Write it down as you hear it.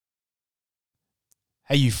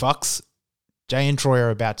Hey, you fucks. Jay and Troy are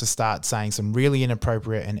about to start saying some really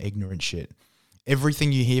inappropriate and ignorant shit.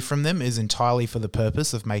 Everything you hear from them is entirely for the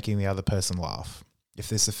purpose of making the other person laugh. If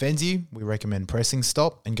this offends you, we recommend pressing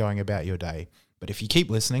stop and going about your day. But if you keep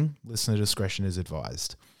listening, listener discretion is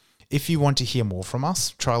advised. If you want to hear more from us,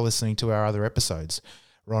 try listening to our other episodes.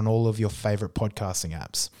 We're on all of your favourite podcasting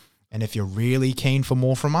apps. And if you're really keen for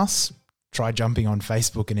more from us, try jumping on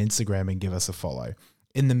Facebook and Instagram and give us a follow.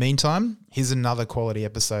 In the meantime, here's another quality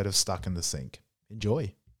episode of Stuck in the Sink.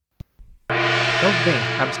 Enjoy. Help me,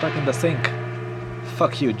 I'm stuck in the sink.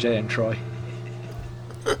 Fuck you, Jay and Troy.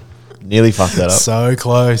 Nearly fucked that up. So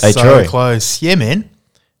close, Hey, so Troy. close. Yeah, man.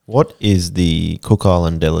 What is the Cook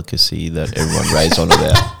Island delicacy that everyone raves on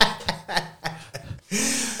about?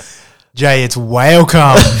 Jay, it's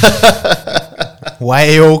welcome.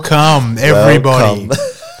 Welcome, everybody. Welcome.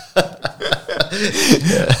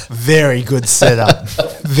 Very good setup.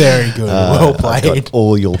 Very good. Well I've played. got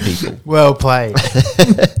all your people. Well played.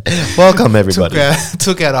 Welcome, everybody.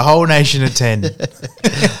 Took out a whole nation of 10.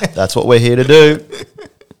 That's what we're here to do.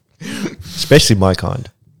 Especially my kind.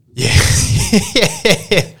 Yeah.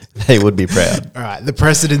 They would be proud. All right. The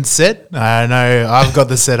precedent's set. I know I've got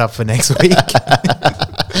the setup for next week.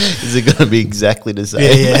 Is it going to be exactly the same?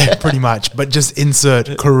 Yeah, pretty much. But just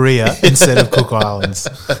insert Korea instead of Cook Islands.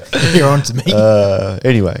 You're on to me.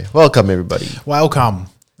 Anyway, welcome, everybody. Welcome.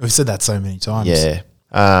 We've said that so many times. Yeah.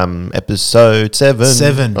 Episode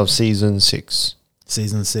 7 of season 6.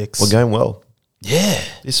 Season 6. We're going well. Yeah.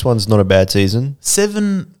 This one's not a bad season.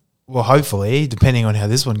 7, well, hopefully, depending on how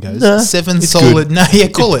this one goes. Nah, 7 it's solid. good. No, yeah,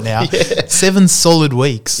 call it now. 7 solid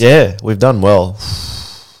weeks. Yeah, we've done well.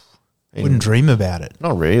 Wouldn't dream about it.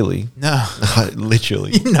 Not really. No.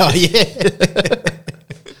 Literally. No, yeah.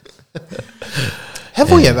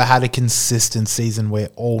 Have we ever had a consistent season where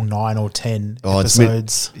all 9 or 10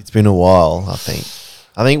 episodes? It's been a while, I think.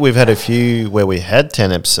 I think we've had a few where we had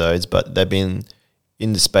 10 episodes, but they've been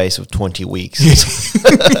in the space of 20 weeks.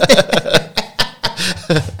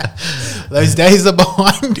 Those days are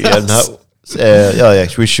behind us. No.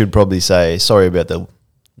 We should probably say sorry about the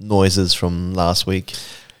noises from last week.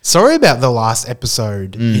 Sorry about the last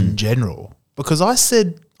episode in general, because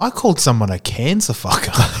I called someone a cancer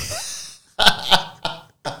fucker.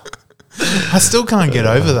 I still can't get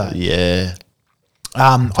over that. Yeah.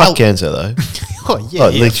 Fuck Cancer, though. Oh, yeah,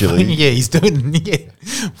 literally. Yeah, he's doing,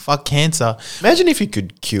 fuck cancer Imagine if you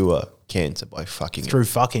could cure cancer by fucking through it.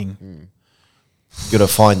 fucking. You got to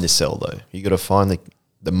find the cell, though. You got to find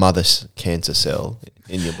the mother's cancer cell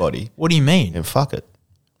in your body What do you mean? and fuck it.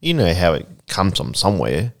 You know how it comes from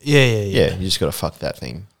somewhere. Yeah. Yeah, you just got to fuck that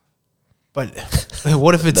thing. But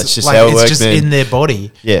what if it's That's just like how it it's works, just man. in their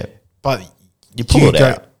body, Yeah. but You pull it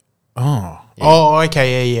out. Oh. Yeah. Oh,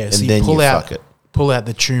 okay, yeah. And So you then pull you out fuck it. pull out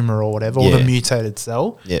the tumor or whatever, or the Yeah. mutated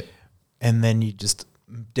cell, Yeah. and then you just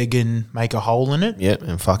dig in, make a hole in it, Yeah,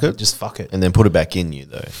 and fuck it. just fuck it. And then put it back in you,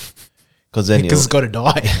 though. Because then Because it's got to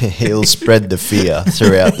die. he'll spread the fear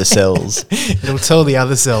throughout the cells. It'll tell the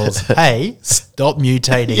other cells, hey, stop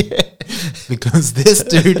mutating. Because this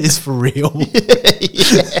dude is for real.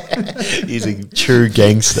 He's a true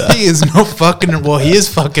gangster. He is not fucking, well, he is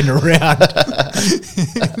fucking around.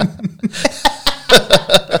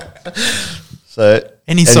 So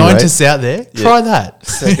Any anyway, scientists out there, try that.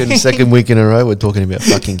 second week in a row, we're talking about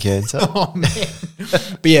fucking cancer. Oh, man.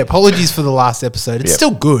 But yeah, apologies for the last episode. It's Yep.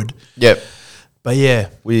 still good. Yep. But yeah,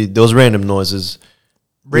 Those random noises.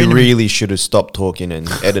 Random- We really should have stopped talking and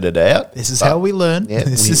edited it out. this is but how we learn. yeah,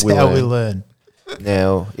 This is we how we learn. learn.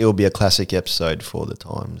 Now it'll be a classic episode for the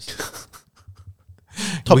times.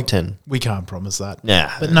 Top 10. We can't promise that. Nah.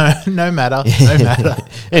 But no matter. No matter.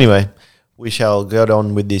 Anyway, we shall go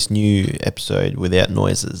on with this new episode without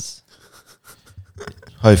noises.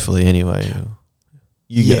 Hopefully, anyway.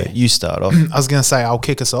 Yeah. You start off. I was going to say, I'll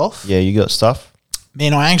kick us off. Yeah, you got stuff?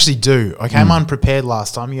 Man, I actually do. I came unprepared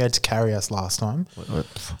last time. You had to carry us last time.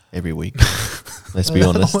 Every week. Let's be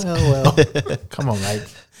honest. Well. Come on, mate.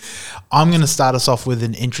 I'm going to start us off with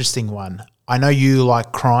an interesting one. I know you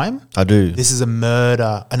like crime. I do. This is an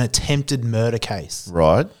attempted murder case.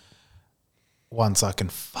 Right. Once I can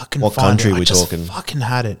fucking What find country it. I we just talking? fucking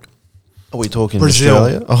had it. Are we talking Brazil.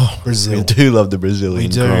 Australia? Oh, Brazil. We do love the Brazilian We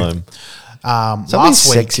do. crime. Something Last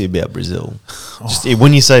week, sexy about Brazil. Just,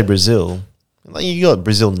 when you say Brazil, like you got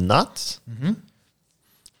Brazil nuts.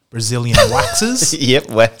 Brazilian waxes. Yep,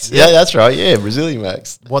 wax. Yeah, that's right. Yeah, Brazilian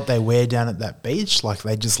wax. What they wear down at that beach, like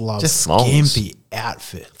they just love Just thongs. skimpy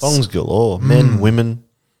outfits. Thongs galore. Men, women,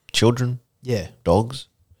 children, Yeah, dogs,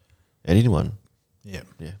 anyone. yeah.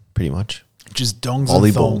 Yeah, pretty much. Just dongs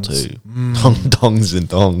Volleyball and thongs. too. Dongs and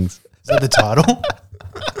thongs. Is that the title?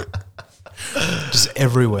 Just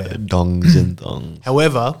everywhere. Dongs and thongs.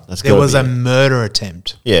 However, That's there gotta was be a it. murder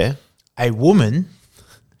attempt. Yeah. A woman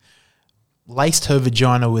laced her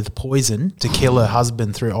vagina with poison to kill her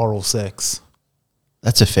husband through oral sex.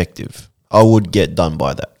 That's effective. I would get done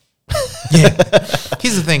by that. Yeah.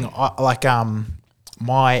 Here's the thing.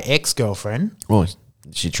 My ex-girlfriend, Oh,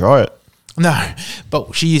 did she try it? no,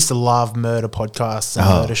 but she used to love murder podcasts and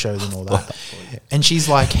murder shows and all that. And she's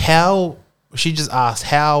like, she just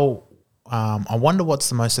asked, I wonder what's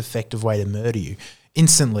the most effective way to murder you?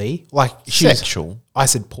 Instantly, like Sexual. I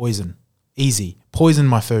said poison. Easy. Poison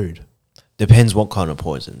my food. Depends what kind of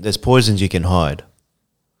poison. There's poisons you can hide.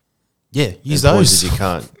 Yeah, use and those.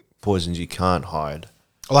 Poisons you can't hide.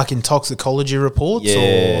 Like in toxicology reports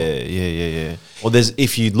Yeah. Or there's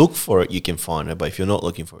if you look for it, you can find it, but if you're not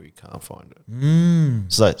looking for it, you can't find it.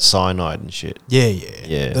 It's like cyanide and shit. Yeah.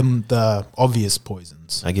 Yeah. The obvious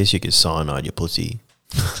poisons. I guess you could cyanide your pussy.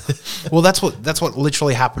 Well, that's what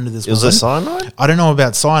literally happened to this Was woman. it cyanide? I don't know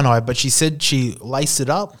about cyanide, but she said she laced it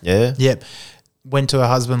up. Yeah. Yep. Went to her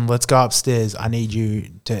husband, let's go upstairs. I need you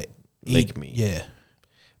to Lick eat me. Yeah.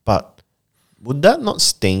 But would that not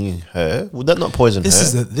sting her? Would that not poison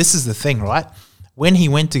This her? is the thing, right? When he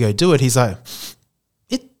went to go do it, he's like,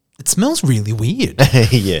 it smells really weird.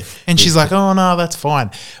 Yeah. And she's like, oh no, that's fine.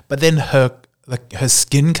 But then her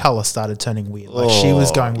skin color started turning weird. Like she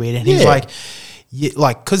was going weird. And he's Yeah. like, yeah,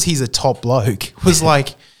 like, cause he's a top bloke, was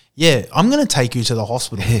like, yeah, I'm going to take you to the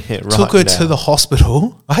hospital. Right Took her to now. the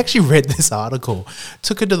hospital. I actually read this article.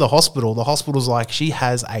 Took her to the hospital. The hospital's like, she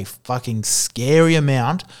has a fucking scary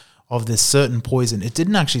amount of this certain poison. It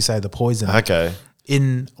didn't actually say the poison. Okay.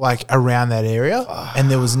 In like around that area.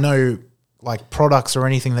 And there was no like products or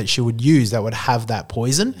anything that she would use that would have that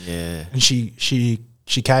poison. Yeah. And she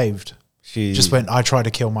caved. She Just went, I tried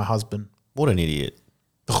to kill my husband. What an idiot.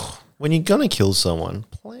 When you're gonna kill someone,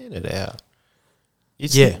 plan it out.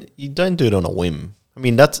 Yeah. You don't do it on a whim. I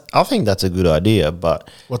mean, I think that's a good idea, but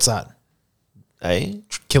What's that? her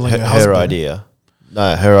Killing her husband. idea.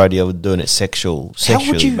 No, her idea of doing it sexually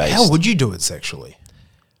based. How would you do it sexually?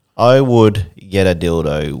 I would get a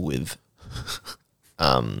dildo with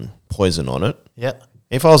poison on it. Yep.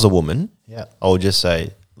 If I was a woman, Yep. I would just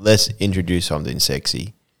say, let's introduce something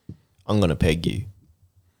sexy. I'm going to peg you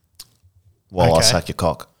while I Okay. suck your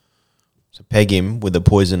cock. So peg him with a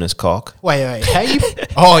poisonous cock Wait. How you?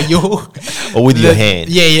 Oh, you're. or with your hand.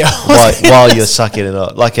 Yeah. While you're sucking it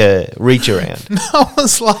up. Like a reach around. I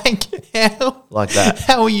was like, how? Like that.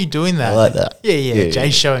 How are you doing that? I like that. Yeah. Yeah, Jay's yeah.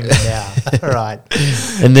 showing me now. All right.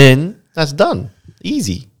 And then that's done.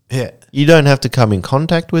 Easy. Yeah. You don't have to come in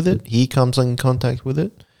contact with it. He comes in contact with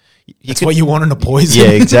it. That's what you want in a poison.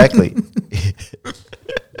 Yeah, exactly.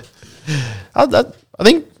 I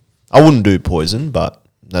think I wouldn't do poison, but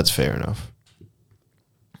that's fair enough.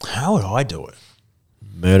 How would I do it?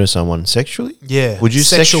 Murder someone sexually? Yeah. Would you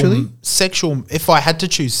sexually? Sexual. If I had to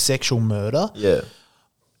choose sexual murder Yeah.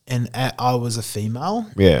 and I was a female,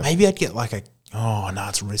 Yeah. maybe I'd get like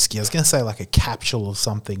it's risky. I was going to say like a capsule of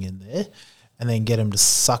something in there and then get him to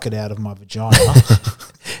suck it out of my vagina.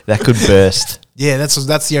 That could burst. Yeah, that's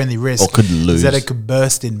the only risk. Or could Is lose. that it could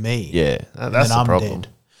burst in me. Yeah. That's the problem.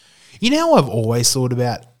 You know how I've always thought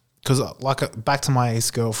about, because back to my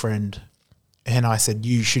ex-girlfriend, and I said,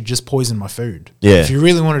 you should just poison my food. Yeah. If you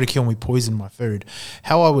really wanted to kill me, poison my food.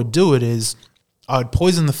 How I would do it is I would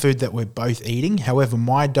poison the food that we're both eating. However,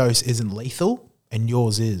 my dose isn't lethal and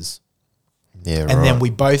yours is. Yeah, right. And then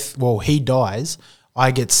he dies,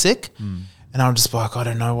 I get sick, and I'm just like, I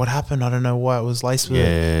don't know what happened. I don't know why it was laced with it.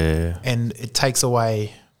 Yeah. And it takes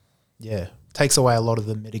away a lot of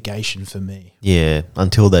the mitigation for me. Yeah.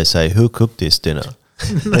 Until they say, who cooked this dinner?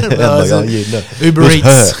 Well, I'm like, oh, yeah, no. Uber It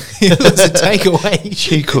was Eats. It was a takeaway.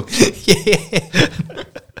 She cooked it.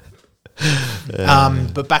 Yeah.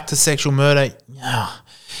 But back to sexual murder.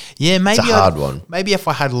 Yeah, maybe It's a hard one. Maybe if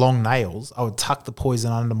I had long nails, I would tuck the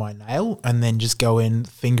poison under my nail and then just go in,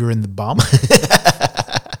 finger in the bum.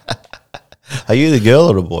 Are you the girl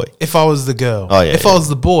or the boy? If I was the girl. Oh, yeah, if yeah. I was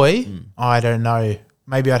the boy, I don't know.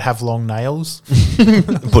 Maybe I'd have long nails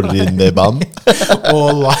Put it in their bum.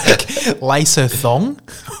 or like lace her thong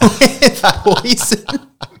with poison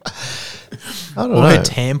I don't or know. her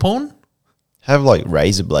tampon. Have like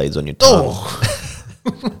razor blades on your tongue.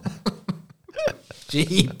 Oh.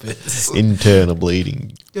 Jeepers. Internal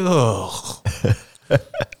bleeding. Oh.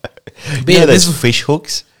 You know those fish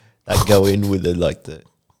hooks that go in with the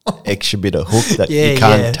extra bit of hook that you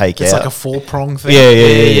can't take it's out. like a 4-prong thing.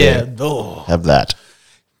 Yeah. Oh. Have that.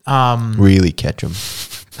 Really catch them.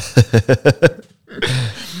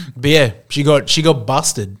 But yeah, she got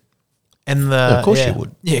busted. And Of course she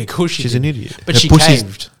would. Yeah, of course she She's did. an idiot. But Her she pussy's-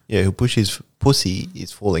 caved. Yeah, her pussy's pussy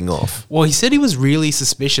is falling off. Well, he said he was really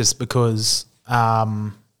suspicious because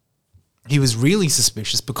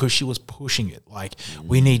she was pushing it. Like,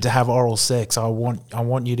 we need to have oral sex. I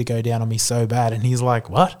want you to go down on me so bad. And he's like,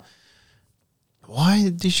 what? Why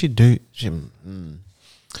did she do?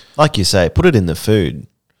 Like you say, put it in the food.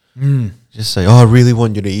 Just say, I really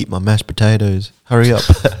want you to eat my mashed potatoes. Hurry up.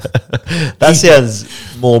 That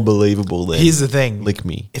sounds more believable than Here's the thing. lick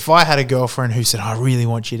me. If I had a girlfriend who said, I really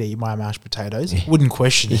want you to eat my mashed potatoes, wouldn't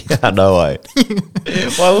question it. No way.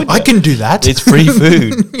 Why would I can do that. It's free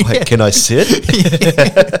food. Wait, can I sit?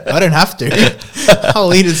 I don't have to.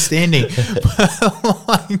 I'll eat it standing.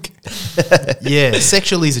 Like, yeah,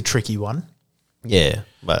 sexually is a tricky one. Yeah,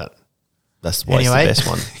 but that's why Anyway, it's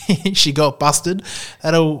the best one. she got busted.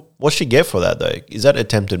 What'd she get for that, though? Is that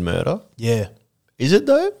attempted murder? Yeah. Is it,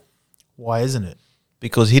 though? Why isn't it?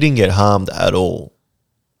 Because he didn't get harmed at all.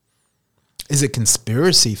 Is it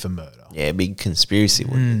conspiracy for murder? Yeah, big conspiracy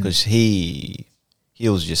one. Because he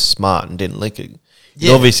was just smart and didn't lick it. It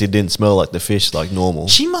Yeah. obviously didn't smell like the fish like normal.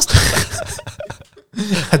 She must have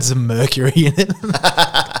had some mercury in it.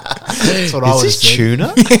 That's what I Is was this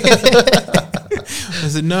tuna? I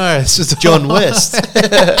said, no, it's just John West.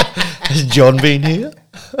 Has John been here?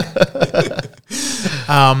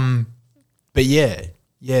 But yeah,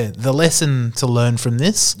 the lesson to learn from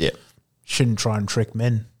this, Yeah. shouldn't try and trick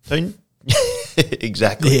men. Don't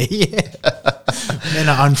exactly. Yeah. Men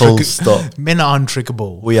are Full stop. Men are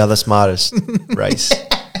untrickable. We are the smartest race.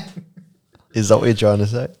 Is that what you're trying to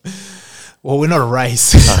say? Well, we're not a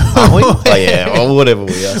race. Are we? Oh yeah, or whatever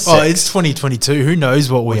we are. Oh, it's 2022. Who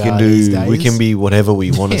knows what we can are do. these days? We can be whatever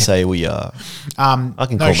we want to say we are. I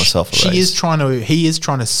can call myself a He race. is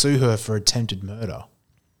trying to sue her for attempted murder.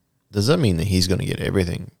 Does that mean that he's going to get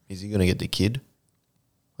everything? Is he going to get the kid?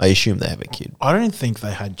 I assume they have a kid. I don't think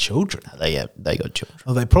they had children. They got children.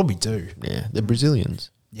 Well, they probably do. Yeah, they're Brazilians.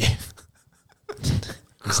 Yeah.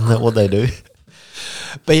 Isn't that what they do?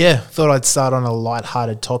 But yeah, thought I'd start on a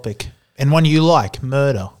light-hearted topic. And one you like,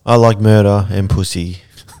 murder. I like murder and pussy.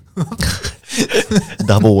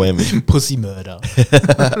 Double whammy. Pussy murder.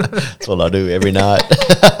 That's what I do every night.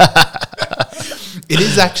 It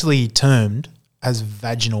is actually termed as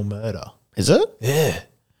vaginal murder. Is it? Yeah.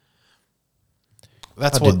 I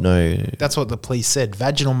didn't know. That's what the police said.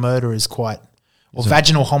 Vaginal murder is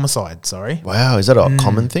vaginal homicide, sorry. Wow, is that a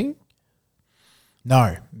common thing?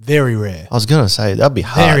 No, very rare. I was going to say, that'd be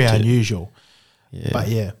hard. Very to- unusual. Yeah. But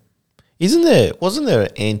yeah. Wasn't there an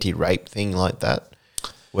anti-rape thing like that?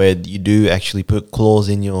 Where you do actually put claws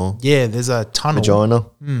in your Yeah, there's a tunnel.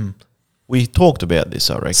 vagina? We talked about this,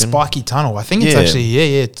 I reckon. Spiky tunnel. I think it's Yeah.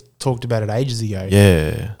 actually, talked about it ages ago.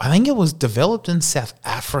 Yeah. I think it was developed in South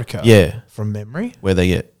Africa. Yeah. From memory. Where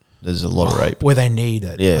there's a lot of rape. Where they need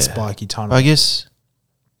it. Yeah. A spiky tunnel. I guess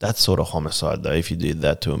that's sort of homicide, though, if you did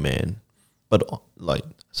that to a man. But, like,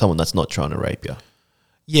 someone that's not trying to rape you.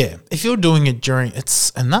 Yeah, if you're doing it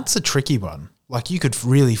and that's a tricky one. Like, you could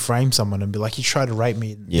really frame someone and be like, you tried to rape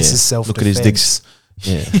me. Yeah. This is self-defense. Look at his dicks.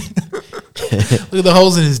 Yeah. Look at the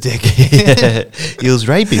holes in his dick. He was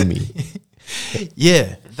raping me.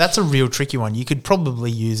 Yeah, that's a real tricky one. You could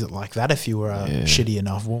probably use it like that if you were a shitty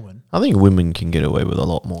enough woman. I think women can get away with a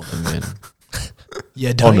lot more than men.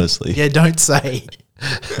 Yeah, Honestly. Yeah, don't say.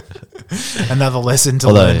 Another lesson to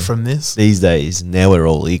Although, learn from this. These days, now we're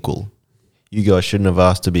all equal. You guys shouldn't have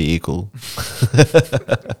asked to be equal.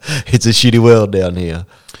 It's a shitty world down here.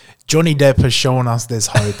 Johnny Depp has shown us there's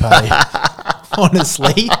hope, hey?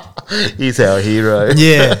 Honestly. He's our hero.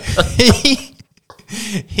 Yeah.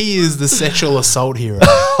 He is the sexual assault hero.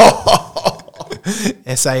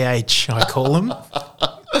 SAH, I call him.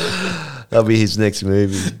 That'll be his next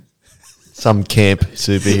movie. Some camp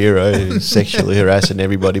superhero who's sexually harassing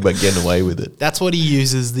everybody but getting away with it. That's what he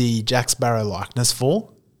uses the Jack Sparrow likeness for.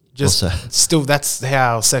 Just What's that? still, that's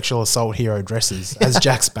how sexual assault hero dresses, as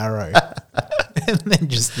Jack Sparrow. And then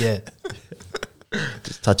just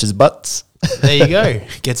Just touches butts. there you go,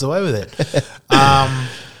 gets away with it.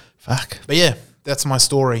 Fuck. But yeah, that's my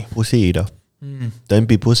story. Pussy eater. Don't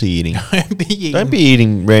be pussy eating. Don't be eating.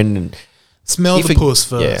 eating random. Smell If the a- puss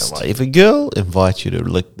first. Yeah, like if a girl invites you to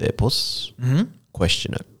lick their puss,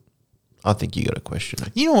 question it. I think you got to question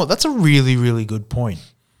it. You know what? That's a really, really good point.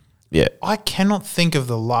 Yeah. I cannot think of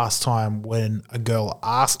the last time when a girl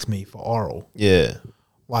asked me for oral. Yeah.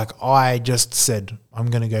 Like, I just said, I'm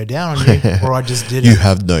going to go down on you, or I just did You it.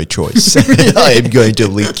 have no choice. I am going to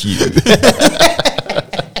lick you.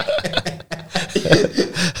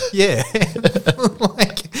 Yeah.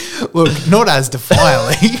 Like, look, not as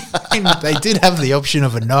defiling. They did have the option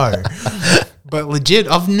of a no. But legit,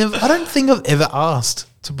 I don't think I've ever asked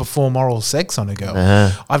to perform oral sex on a girl.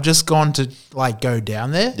 Uh-huh. I've just gone to like go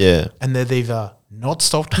down there, Yeah. and they've either not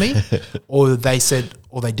stopped me, or they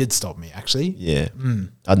did stop me. Actually, Yeah.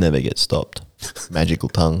 I'd never get stopped. Magical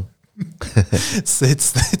tongue.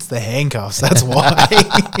 it's the handcuffs. That's why.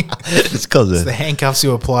 It's because It's the handcuffs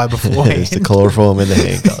you apply beforehand. it's the chloroform in the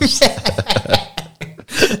handcuffs.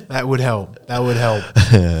 That would help. That would help.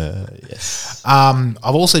 Yes. I've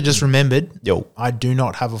also just remembered. Yo. I do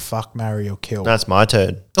not have a fuck, marry, or kill. That's my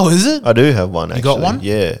turn. Oh, is it? I do have one, You actually. got one?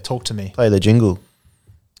 Yeah. Talk to me. Play the jingle.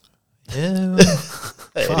 Yeah.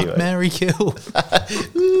 Fuck, Anyway. marry, kill.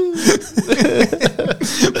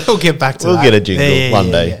 We'll get back to We'll that. get a jingle Yeah, one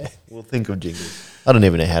yeah, day. yeah. We'll think of jingles. I don't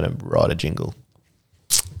even know how to write a jingle.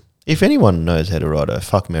 If anyone knows how to write a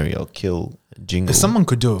fuck, marry, or kill jingle, If someone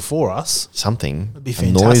could do it for us, something, be a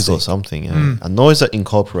noise or fantastic. something, a noise that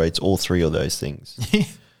incorporates all three of those things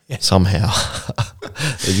Yeah. somehow.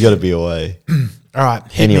 There's got to be a way. All right,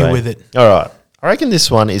 hit me with it. All right. I reckon this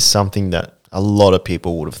one is something that a lot of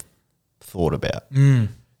people would have thought about.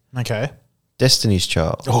 Okay. Destiny's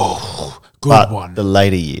Child. Oh, good But one. the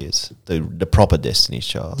later years, the proper Destiny's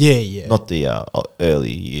Child. Yeah, yeah. Not the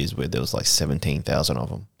early years where there was like 17,000 of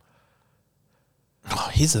them.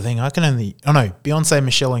 Oh, here's the thing. I can only... Oh, no. Beyonce,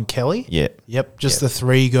 Michelle, and Kelly? Yeah. Yep. Just the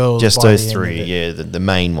three girls. Just by those the end three. of it. Yeah, the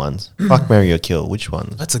main ones. Fuck, marry, or kill. Which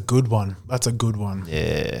ones? That's a good one. That's a good one.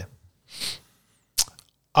 Yeah.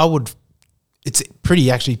 I would... It's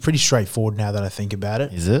pretty straightforward now that I think about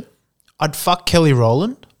it. Is it? I'd fuck Kelly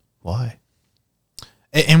Rowland. Why?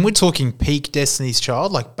 And we're talking peak Destiny's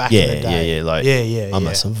Child, like back in the day. Like, yeah. I'm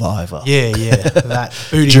a survivor. Yeah. That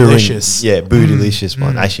During- Bootylicious. Yeah, Bootylicious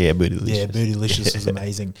one. Actually, yeah, Bootylicious. Yeah, Bootylicious was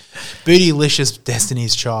amazing. Bootylicious,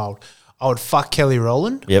 Destiny's Child. I would fuck Kelly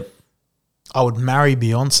Rowland. Yep. I would marry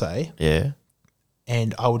Beyonce, Yeah.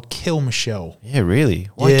 and I would kill Michelle. Yeah, really?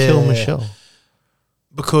 Why Yeah. kill Michelle?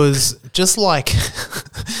 Because just like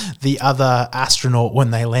the other astronaut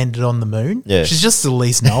when they landed on the moon, Yeah. she's just the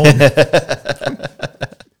least known.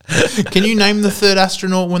 Can you name the third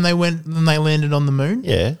astronaut when they landed on the moon?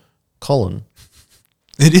 Yeah. Colin.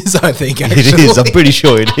 It is, I think. Actually. It is. I'm pretty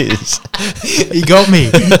sure it is. He got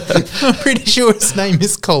me. I'm pretty sure his name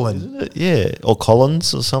is Colin Yeah. Or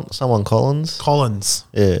Collins or someone Collins. Collins.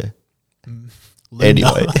 Yeah.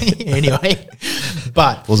 Linda. Anyway,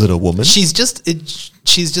 but Was it a woman? she's just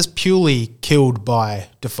purely killed by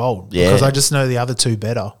default Yeah. because I just know the other two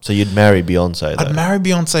better. So you'd marry Beyonce though? I'd marry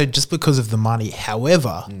Beyonce just because of the money.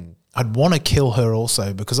 However, I'd want to kill her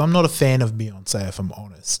also because I'm not a fan of Beyonce, if I'm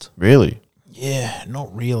honest. Really? Yeah,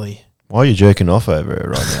 not really. Why are you jerking off over her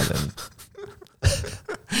right now then?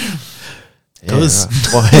 'Cause-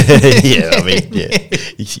 Yeah, right. Yeah, I mean, yeah.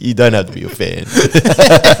 You don't have to be a fan.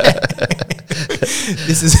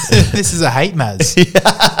 This is a hate maz.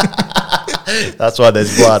 That's why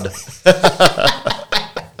there's blood.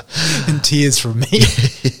 And tears from me.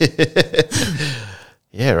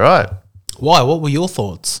 Yeah, right. Why? What were your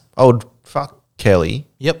thoughts? I would fuck Kelly.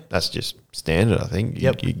 Yep. That's just standard, I think.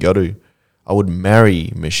 Yep. You got to. I would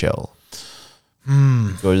marry Michelle.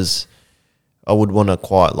 Because I would want a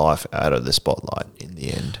quiet life out of the spotlight in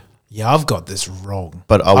the end. Yeah, I've got this wrong.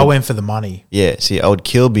 But I I would- went for the money. Yeah, see, I would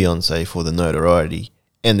kill Beyonce for the notoriety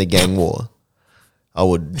and the gang war. I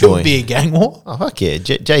would It join. would be a gang war. Oh, fuck yeah.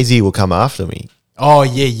 Jay-Z will come after me. Oh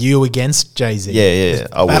yeah, you against Jay-Z. Yeah.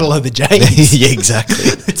 I Battle would. of the Jays. Yeah, exactly.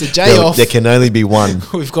 It's a J off. There can only be one.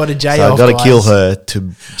 We've got a J So off. I've got to guys. kill her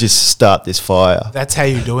to just start this fire. That's how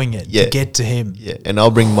you're doing it. Yeah. To get to him. Yeah, and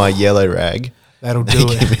I'll bring my yellow rag. That'll He do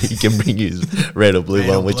can, it. he can bring his red or blue Red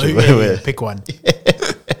one, or blue, whichever. yeah, pick one.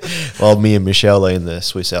 While me and Michelle are in the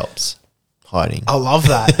Swiss Alps hiding, I love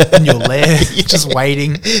that. In your lair, just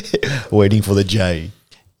waiting. waiting for the J.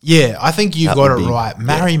 Yeah, I think you've That got would it be- right.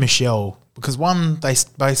 Marry Michelle because one, they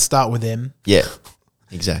both start with M. Yeah,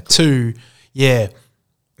 exactly. Two, yeah.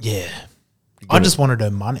 I gotta- just wanted her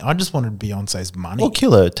money. I just wanted Beyonce's money. Or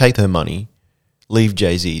kill her, take her money, leave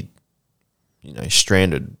Jay-Z,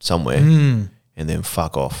 stranded somewhere, and then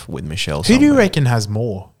fuck off with Michelle. Who do you somewhere. reckon has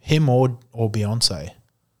more, him or Beyonce?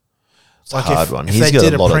 It's a hard one. If He's they got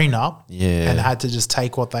did a a lot of- prenup Yeah. and had to just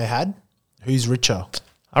take what they had, who's richer?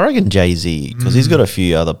 I reckon Jay-Z, because he's got a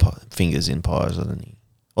few other fingers in pies, doesn't he?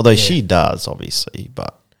 Although she does, obviously,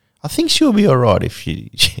 but I think she'll be all right if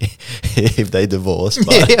if they divorce.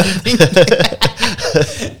 But Yeah,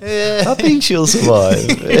 I I think she'll survive.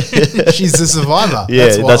 think she's the survivor.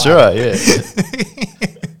 Yeah, that's why. right. Yeah,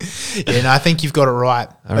 Yeah, no, I think you've got it right.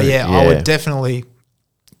 But reckon- yeah, I yeah. would definitely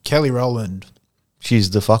Kelly Rowland.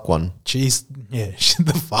 she's the fuck one. She's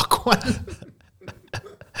the fuck one.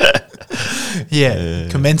 Yeah,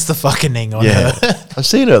 commence the fucking on Yeah. her. I've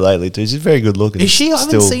seen her lately too. She's very good looking. Is she? I haven't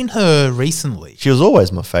Still- seen her recently. She was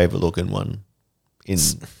always my favorite looking one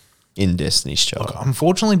in Destiny's Child.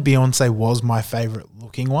 Unfortunately, Beyonce was my favorite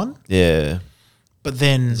looking one. Yeah. But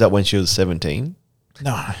then, Is that when she was 17?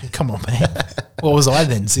 no, come on, man. What was I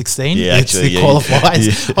then? 16? Yeah, actually, It yeah.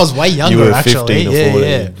 qualifies. Yeah. I was way younger, You were actually. 15 or Yeah,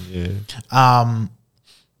 14. yeah. Yeah.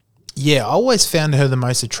 Yeah, I always found her the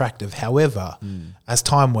most attractive. However, as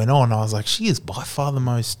time went on, I was like, she is by far the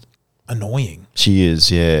most annoying. She is,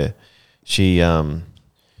 yeah. She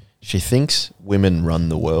thinks women run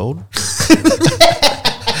the world.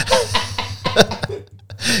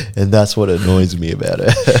 And that's what annoys me about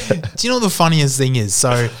her. Do you know what the funniest thing is?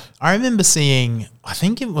 So I remember seeing, I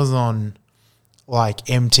think it was on like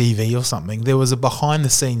MTV or something. There was a behind the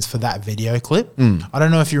scenes for that video clip. I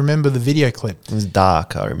don't know if you remember the video clip. It was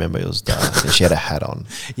dark. I remember it was dark. And she had a hat on.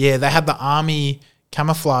 Yeah, they had the army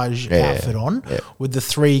camouflage outfit on with the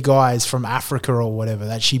 3 guys from Africa or whatever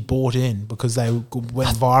that she bought in because they went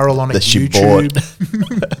viral on That she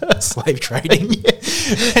YouTube. Slave trading.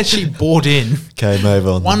 And she bought in. Came over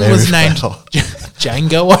on One the was named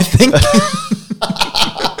Django, I think.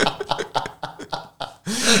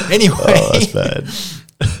 Anyway, that's bad.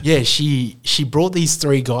 yeah, she brought these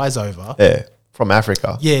 3 guys over. Yeah, from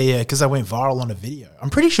Africa. Yeah, because they went viral on a video. I'm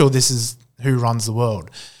pretty sure this is Who Runs the World.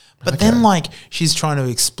 But then, like, she's trying to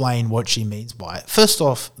explain what she means by it. First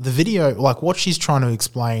off, the video, like, what she's trying to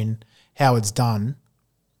explain, how it's done.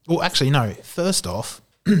 Well, actually, no. First off,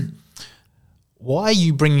 why are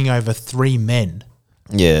you bringing over 3 men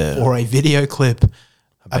Yeah. for a video clip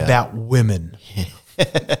about women?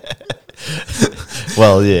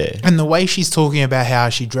 Well, yeah. And the way she's talking about how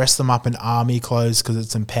she dressed them up in army clothes because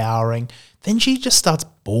it's empowering, then she just starts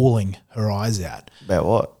bawling her eyes out. About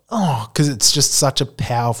what? Oh, because it's just such a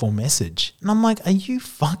powerful message. And I'm like, are you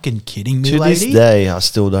fucking kidding me, To lady? this day, I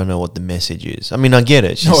still don't know what the message is. I mean, I get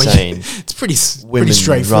it. She's Oh, yeah. saying It's pretty women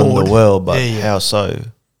straightforward. run the world, but Yeah, yeah. how so?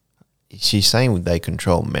 She's saying they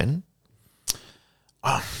control men.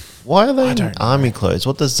 Why are they in don't know. army clothes?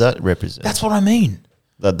 What does that represent? That's what I mean.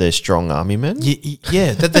 That they're strong army men?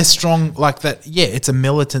 Yeah, that they're strong, like that. Yeah, it's a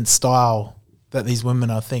militant style that these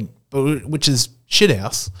women, I think, but which is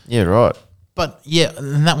shithouse. Yeah, right. But yeah,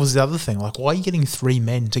 and that was the other thing. Like, why are you getting 3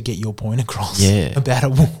 men to get your point across? Yeah. about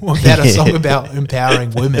a song about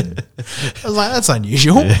empowering women. I was like, that's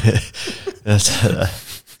unusual.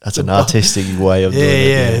 That's an artistic way of doing it.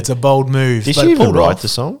 Yeah, it's a bold move. Did but she it even pulled write off. the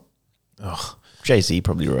song? Ugh. Jay-Z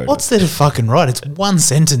probably wrote What's there to fucking write? It's one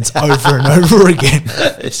sentence over and over again.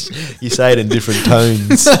 it. You say it in different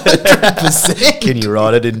tones. 100%. Can you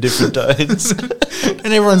write it in different tones? And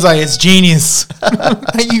everyone's like, it's genius.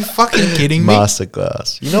 Are you fucking kidding me?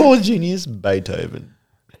 Masterclass. You know what genius? Beethoven.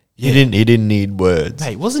 Yeah. He didn't need words.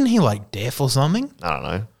 Mate, wasn't he like deaf or something? I don't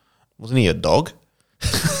know. Wasn't he a dog?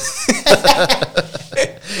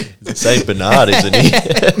 He's Saint Bernard, isn't he?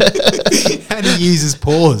 How do you use his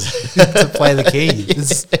paws to play the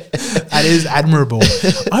keys? That is admirable.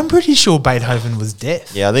 I'm pretty sure Beethoven was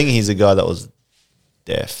deaf. Yeah, I think he's a guy that was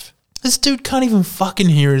deaf. This dude can't even fucking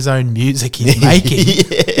hear his own music he's making.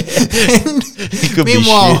 And could be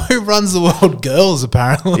meanwhile, shit. Who Runs the World? Girls,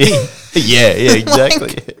 apparently. yeah,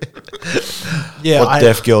 exactly. Yeah, What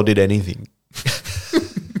deaf girl did anything?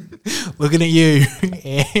 looking at you.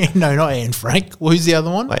 No, not Anne Frank. Who's the other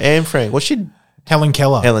one? Like Anne Frank. What's she? Helen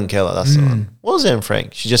Keller. Helen Keller. That's the one. What was Anne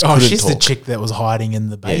Frank? She just Oh, couldn't she's talk. the chick that was hiding in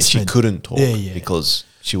the Yeah, basement. she couldn't talk Yeah. because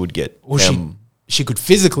she would get. Well, she could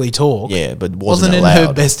physically talk. yeah, but wasn't wasn't in her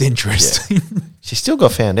allowed. best interest. She still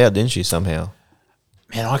got found out, didn't she? Somehow.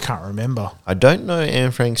 Man, I can't remember. I don't know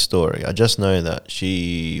Anne Frank's story. I just know that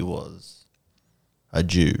she was a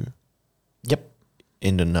Jew Yep.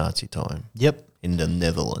 in the Nazi time Yep. in the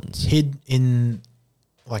Netherlands. Hid in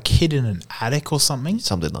an attic or something.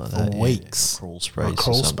 Something like For that. weeks. Yeah. Crawl Or space.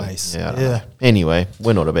 crawl or something. space. Yeah. I don't Yeah. know. Anyway,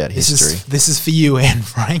 we're not about This history. is for you, Anne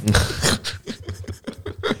Frank.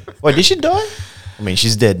 Wait, did she die? I mean,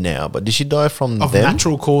 she's dead now, but did she die from Of them?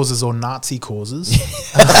 natural causes or Nazi causes.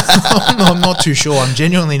 I'm not too sure. I'm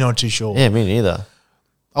genuinely not too sure. Yeah, me neither.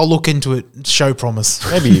 I'll look into it. Show promise.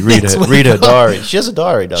 Maybe read Next her week. read her diary. She has a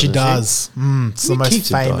diary, doesn't she? She does. It's the Who most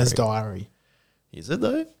keeps a famous diary? diary. Is it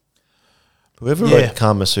though? Whoever Yeah. wrote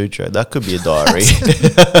Kama Sutra, that could be a diary.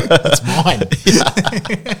 It's mine.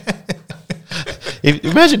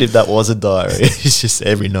 Imagine if that was a diary. It's just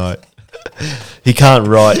every night. He can't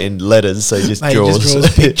write in letters, so he just Mate, he draws. just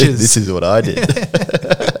draws pictures. This is what I did.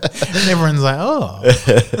 And everyone's like, oh,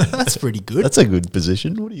 that's pretty good. That's a good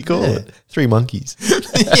position. What do you call Yeah. it? 3 monkeys.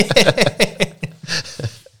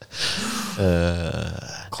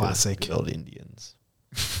 Classic. Good old Indians.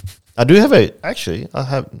 I do have I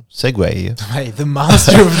have segue here. Hey, the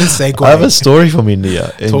master of the segue. I have a story from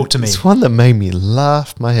India. and Talk to me. It's one that made me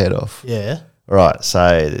laugh my head off. Yeah. Right.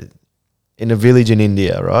 So in a village in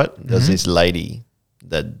India, right, there's this lady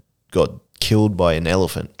that got killed by an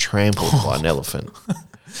elephant, trampled by an elephant.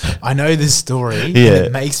 I know this story. Yeah. And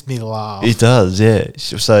it makes me laugh. It does, yeah.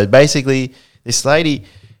 So basically, this lady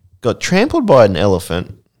got trampled by an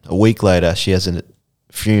elephant. A week later, she has a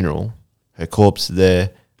funeral. Her corpse is there.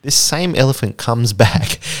 This same elephant comes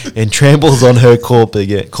back and tramples on her corpse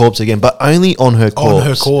again, but only on her corpse. On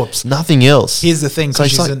her corpse. Nothing else. Here's the thing. So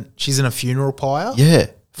So it's she's in a funeral pyre. Yeah.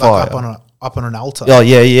 Like Fire. up on an altar. Oh,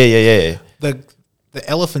 yeah. The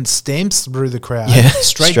elephant stamps through the crowd. Yeah,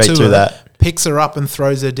 Straight straight to to her. that. Picks her up and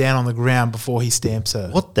throws her down on the ground before he stamps her.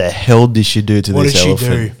 What the hell did she do to What this did she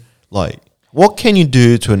elephant? do? Like, what can you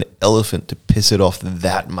do to an elephant to piss it off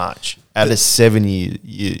that much at a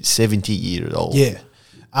 70-year-old? Yeah.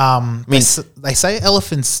 mean- they say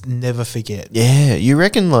elephants never forget. Yeah, you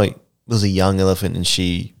reckon like it was a young elephant and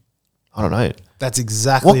she, I don't know. That's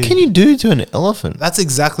exactly What can you do to an elephant? That's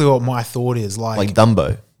exactly what my thought is. Like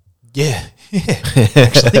Dumbo. Yeah.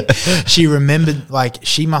 Actually, she remembered, like,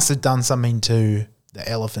 she must have done something to the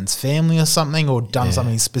elephant's family or something, or done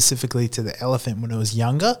something specifically to the elephant when it was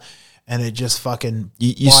younger, and it just fucking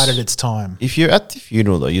You bided its time. If you're at the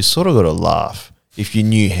funeral though, you sort of got to laugh if you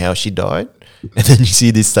knew how she died, and then you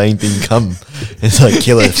see this same thing come. It's like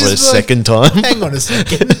kill her It's for a just like, second time. Hang on a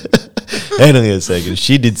second. Hang on a second.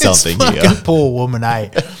 She did something This here. fucking poor woman, eh?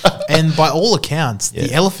 And by all accounts,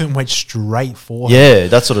 the elephant went straight for her. Yeah,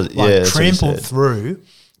 that's what it. Like, Yeah, that's what he trampled said. through,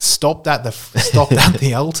 stopped at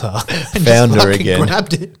the altar, and Found just her fucking again.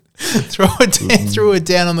 grabbed it, threw it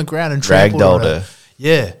down on the ground, and Ragdolled trampled on her.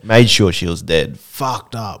 Yeah, Made sure she was dead.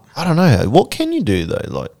 fucked up. I don't know. What can you do though?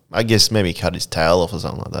 Like, I guess maybe cut his tail off or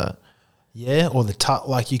something like that. Yeah, or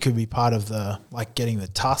like you could be part of the, like, getting the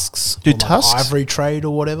tusks, Do or, like, tusks- ivory trade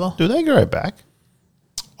or whatever. Do they grow back?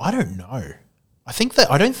 I don't know.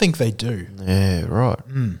 I don't think they do. Yeah, right.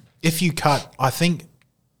 If you cut, I think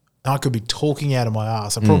I could be talking out of my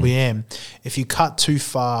ass. I probably am. If you cut too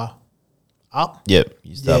far up, Yep,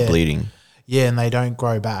 you start Yeah. bleeding. yeah, and they don't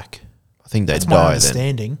grow back. I think they That's my die then.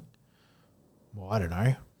 understanding. Well, I don't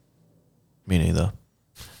know. Me neither.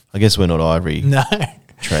 I guess we're not ivory No.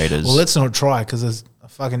 traders. Well, let's not try, because a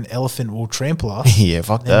fucking elephant will trample us yeah,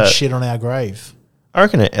 fuck and then that. shit on our grave. I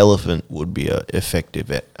reckon an elephant would be a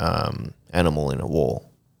effective animal in a war.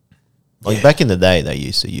 Like Yeah. back in the day, they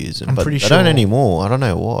used to use them, I'm but pretty they don't sure- anymore. I don't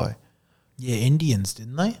know why. Yeah, Indians,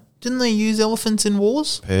 didn't they? Didn't they use elephants in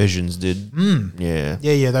wars? Persians did. Yeah.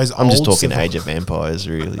 Yeah, those I'm just old talking civil- Age of Empires,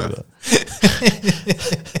 really. But.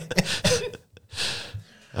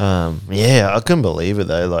 Yeah, I couldn't believe it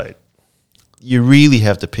though. Like, you really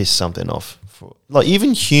have to piss something off. Like,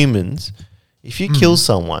 even humans, if you kill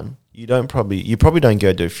someone, you probably don't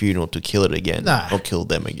go to a funeral to kill it again Nah. or kill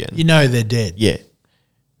them again. You know they're dead. Yeah,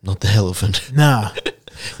 not the elephant. Nah.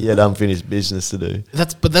 He had unfinished business to do.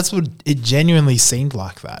 That's what it genuinely seemed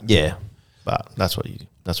like that. Yeah, but that's what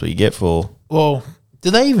you get for. Well,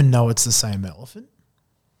 do they even know it's the same elephant?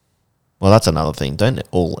 Well, that's another thing. Don't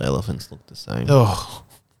all elephants look the same? Oh,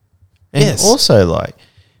 And yes. also, like,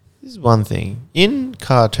 this is one thing. In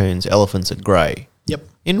cartoons, elephants are grey. yep.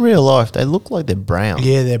 In real life, they look like they're brown.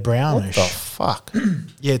 Yeah, they're What brownish. the fuck?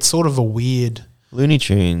 Yeah, it's sort of a weird. Looney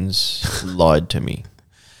Tunes lied to me.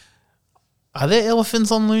 Are there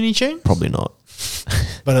elephants on Looney Tune? Probably not.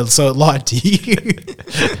 So it lied to you.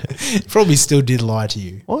 It probably still did lie to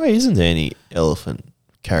you. Why isn't there any elephant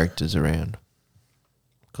characters around?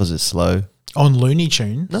 Because it's slow. On Looney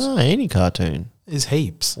Tunes, No, any cartoon. there's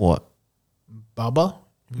heaps. What? Bubba,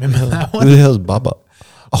 remember that Who one? the hell's Bubba?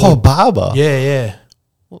 Oh, Baba. Yeah, yeah.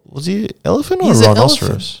 Was he an elephant or He's a an rhinoceros?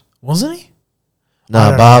 elephant, wasn't he? I No,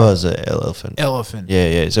 don't Baba's an elephant. Elephant. Yeah,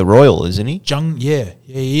 yeah. He's a royal, isn't he? Yeah,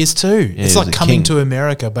 he is too. Yeah, It's he's like a Coming king. to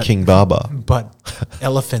America, but King Baba. but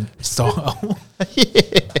elephant style.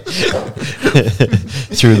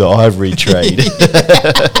 Through the ivory trade.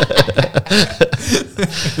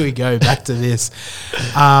 Here we go back to this.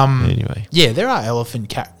 Anyway, Yeah, there are elephant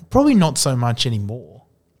cat. Probably not so much anymore.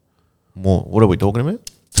 more. What are we talking about?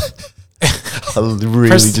 I really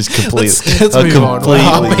Press- just completely, let's I move on. We're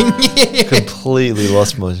hopping. completely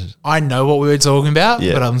lost my. I know what we were talking about,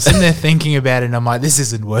 Yeah. but I'm sitting there thinking about it, and I'm like, this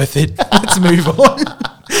isn't worth it. Let's move on.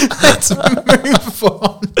 Let's move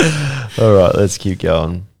on. All right, let's keep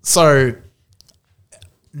going. So,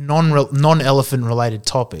 non-elephant related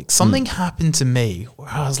topic. Something happened to me where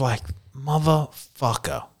I was like,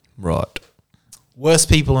 motherfucker. Right. Worst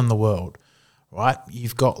people in the world, right?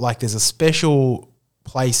 You've got, like, there's a special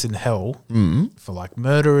place in hell Mm. for like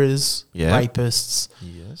murderers, Yeah. rapists,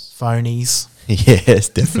 Yes. phonies. Yes,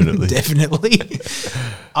 definitely. Definitely.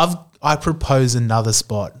 I propose another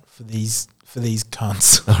spot for these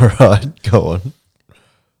cunts. All right, go on.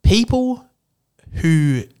 People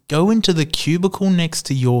who go into the cubicle next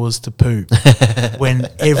to yours to poop when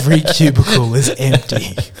every cubicle is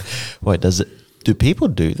empty. Wait, do people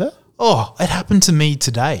do that? Oh, it happened to me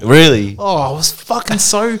today. Really? Oh, I was fucking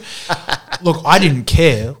so. Look, I didn't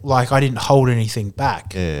care. Like, I didn't hold anything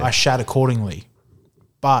back. Yeah. I shat accordingly.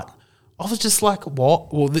 But I was just like,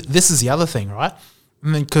 what? Well, this is the other thing, right?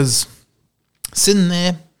 And then, because sitting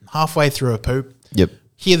there halfway through a poop, Yep.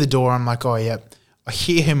 hear the door, I'm like, oh, yeah. I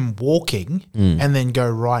hear him walking and then go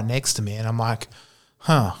right next to me. And I'm like,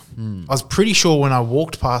 huh. I was pretty sure when I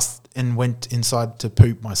walked past and went inside to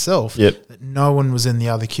poop myself Yep. that no one was in the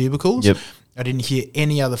other cubicles. Yep. I didn't hear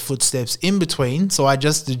any other footsteps in between. So I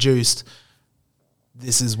just deduced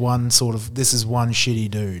this is one shitty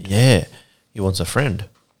dude. Yeah. He wants a friend.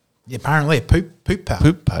 Yeah, apparently a poop pal.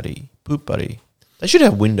 Poop buddy. They should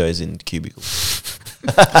have windows in cubicles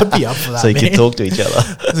I'd be up for that, so you man. can talk to each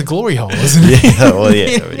other. It's a glory hole, isn't it? Yeah, well,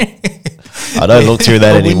 yeah. I mean, I don't look through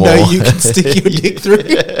that a anymore. window you can stick your dick through.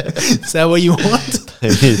 Is that what you want?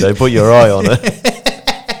 They put your eye on it.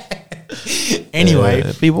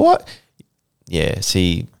 Anyway, People, what? Yeah,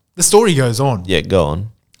 see, the story goes on. yeah, go on.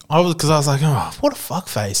 I was like, oh, what a fuck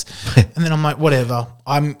face. And then I'm like, whatever.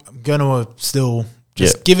 I'm gonna still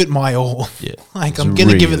just Yeah. give it my all. Yeah. Like, It's I'm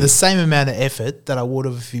gonna give it really- the same amount of effort that I would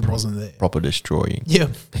have if he wasn't there. Proper destroying. Yeah.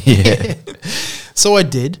 Yeah. So I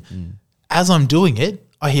did. As I'm doing it,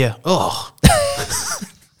 I hear, oh.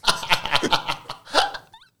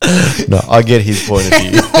 No, I get his point of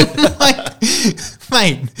view. I'm like,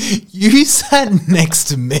 mate, you sat next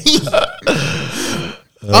to me.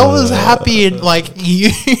 I was happy and like you.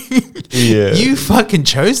 Yeah. You fucking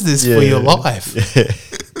chose this for your life.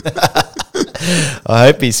 I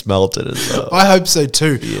hope he smelt it as well. I hope so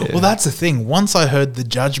too. Well, that's the thing. Once I heard the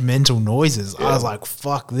judgmental noises, I was like,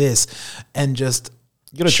 fuck this. And just,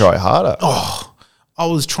 You got to try harder. I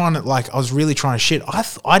was really trying to shit.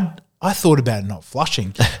 I thought about not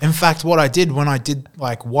flushing. In fact, what I did when I did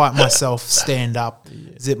like wipe myself, stand up,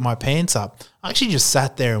 zip my pants up, I actually just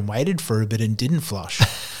sat there and waited for a bit and didn't flush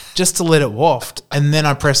just to let it waft. And then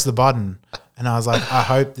I pressed the button and I was like, I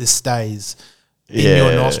hope this stays in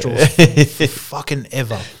your nostrils for fucking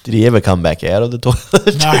ever. Did he ever come back out of the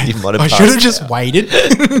toilet? No, He might have I should have passed just waited.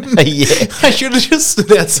 out. Yeah, I should have just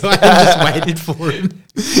stood outside and just waited for him.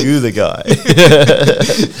 you the guy.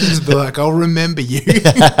 Just be like, I'll remember you.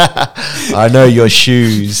 I know your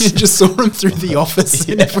shoes. Just saw him through the office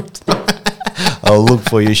and every time. I'll look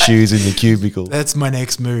for your shoes in the cubicle. That's my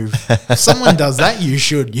next move. If someone does that, you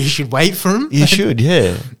should wait for him. You should,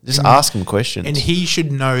 yeah. Just ask him questions. And he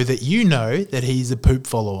should know that you know that he's a poop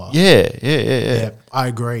follower. yeah. Yeah, I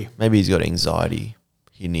agree. Maybe he's got anxiety.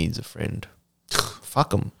 He needs a friend.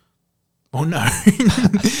 Fuck him. Oh no,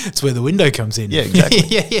 it's where the window comes in. Yeah, exactly.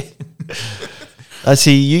 yeah. I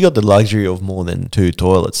see. You got the luxury of more than 2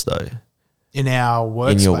 toilets, though. In our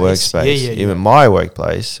workspace. In your workspace. Yeah. Even my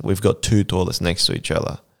workplace, we've got 2 toilets next to each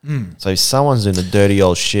other. So if someone's doing the dirty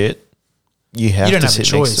old shit, you have You don't to have a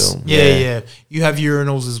sit next choice. to them. Yeah. You have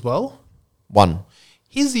urinals as well. 1.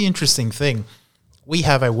 Here's the interesting thing. We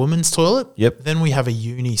have a women's toilet. Yep. Then we have a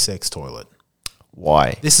unisex toilet.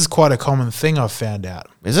 Why? This is quite a common thing I've found out.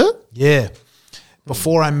 Is it? Yeah.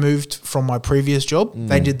 Before I moved from my previous job,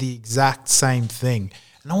 they did the exact same thing.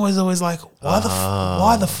 And I was always like,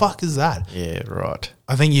 why the fuck is that? Yeah, right.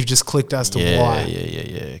 I think you've just clicked as to why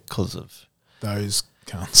Yeah. Because of those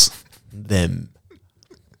cunts. them.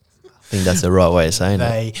 I think that's the right way of saying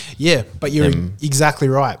it. But you're Them. exactly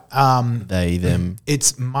right. They, them.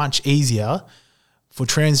 It's much easier for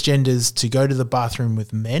transgenders to go to the bathroom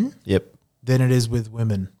with men Yep. than it is with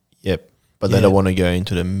women. Yep. But Yeah. they don't want to go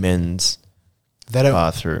into the men's They don't.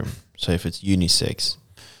 bathroom. So if it's unisex,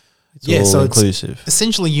 it's Yeah, all so it's- inclusive.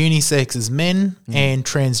 Essentially, unisex is men and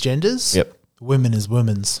transgenders. Yep. Women is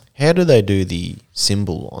women's. How do they do the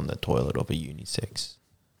symbol on the toilet of a unisex?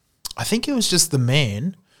 I think it was just the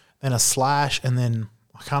man, then a slash, and then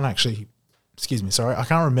I can't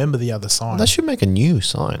remember the other sign. They should make a new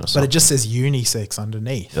sign or But something. it just says unisex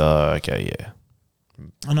underneath. Oh, okay, yeah.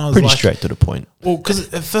 And I was Pretty like, straight to the point. well,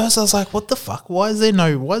 because at first I was like, what the fuck? Why is that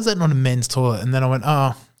not a men's toilet? And then I went,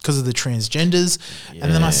 because of the transgenders.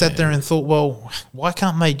 And then I sat there and thought, well, why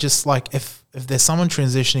can't they just like, if there's someone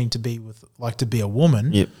transitioning to be a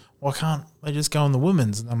woman, Yep. why can't they just go on the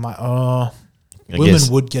women's? And I'm like, I women guess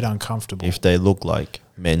would get uncomfortable. if they look like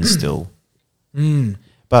men still.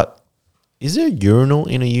 But is there a urinal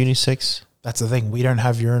in a unisex That's the thing. We don't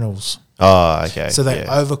have urinals. Oh, okay. So they yeah.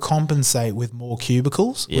 overcompensate with more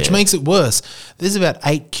cubicles, which Yeah. makes it worse. There's about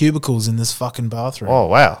 8 cubicles in this fucking bathroom. Oh,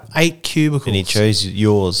 wow. 8 cubicles. And he chose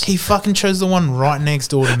yours. He fucking chose the one right next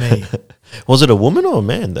door to me. Was it a woman or a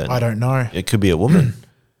man then? I don't know. It could be a woman.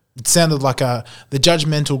 It sounded like the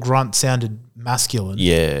judgmental grunt sounded masculine.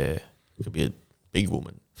 Yeah. Could be a big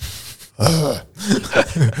woman. Oh,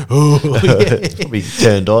 yeah. Probably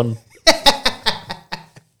turned on.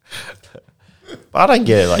 But I don't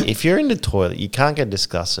get it. Like, if you're in the toilet, you can't get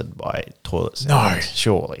disgusted by toilet sounds. No.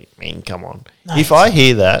 Surely. I mean, come on. If I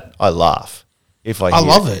hear that, I laugh. If I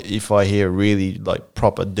love it. If I hear really, like,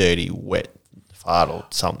 proper dirty, wet fart or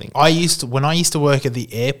something. When I used to work at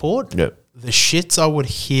the airport, Yep. the shits I would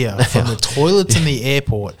hear from the toilets in the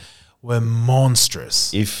airport were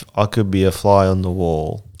monstrous. If I could be a fly on the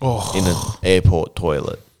wall Oh. in an airport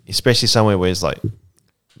toilet, especially somewhere where it's like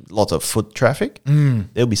lots of foot traffic,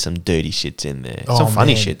 there'll be some dirty shits in there. Oh, Some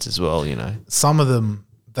funny man. shits as well, you know. Some of them,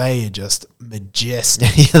 they are just majestic.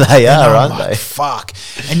 Yeah, they And are, I'm aren't like, they? Fuck.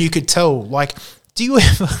 And you could tell, like, do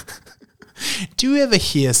you ever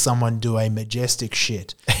hear someone do a majestic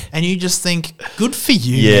shit and you just think, good for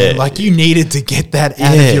you, Yeah. man. Like, you needed to get that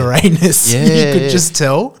out Yeah. of your anus. Yeah, You could yeah. just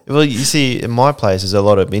tell. Well, you see, in my place, there's a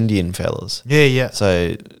lot of Indian fellas. Yeah, yeah.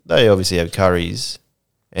 So they obviously have curries.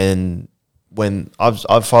 And when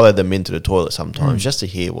I've followed them into the toilet sometimes just to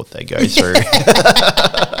hear what they go through.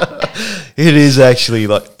 It is actually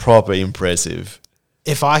like proper impressive.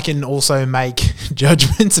 If I can also make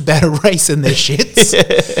judgments about a race and their shits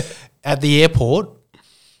at the airport,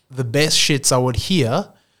 the best shits I would hear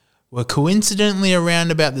were coincidentally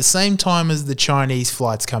around about the same time as the Chinese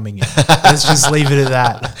flights coming in. Let's just leave it at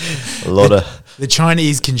that. A lot of The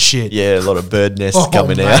Chinese can shit. a lot of bird nests Oh,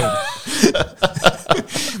 coming mate. out.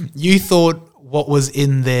 You thought what was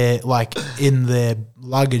in their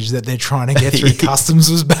luggage that they're trying to get through customs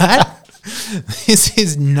was bad? This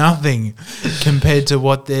is nothing compared to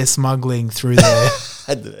what they're smuggling through their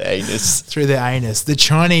Anus. anus. The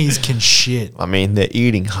Chinese can shit. I mean, they're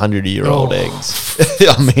eating 100-year-old Oh. eggs.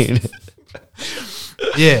 I mean,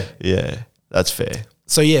 Yeah. yeah, that's fair.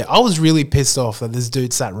 So yeah, I was really pissed off that this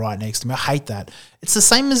dude sat right next to me. I hate that. It's the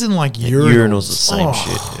same as in like urinals. Urinals the same Oh.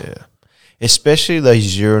 shit, yeah. Especially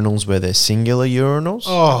those urinals where they're singular urinals.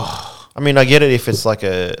 Oh, I mean, I get it if it's like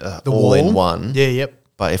a the all-in-one. wall? Yeah, yep.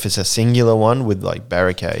 But if it's a singular one with like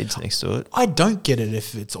barricades next to it. I don't get it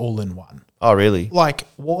if it's all in one. Oh, really? Like,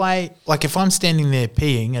 why? Like, if I'm standing there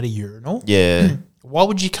peeing at a urinal, Yeah. why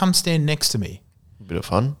would you come stand next to me A bit of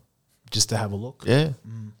fun. just to have a look? Yeah.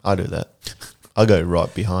 I do that. I go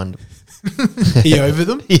right behind them. Pee over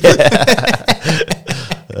them?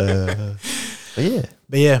 But yeah,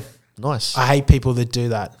 But yeah, nice. I hate people that do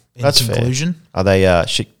that. In That's conclusion, Are they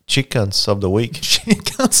chickens of the week?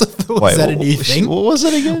 was that a new thing? What was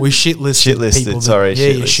it again? We shit listed Shit listed, people. sorry. Yeah,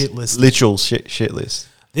 you list. shit listed. Literal shit list.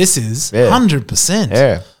 This is Yeah. 100%.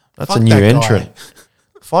 Yeah. That's Fuck a new that guy. entrant.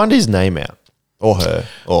 Find his name out. Or her.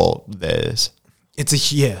 Or theirs.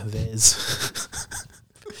 There's.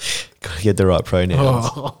 Gotta get the right pronouns.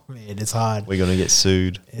 Oh, man, it's hard. We're going to get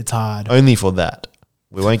sued. It's hard. Only for that.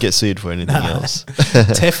 We won't get sued for anything else.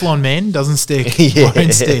 Teflon man doesn't stick. Yeah.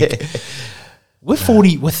 Won't stick. We're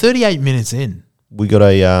 38 minutes in. We got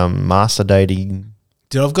a master dating.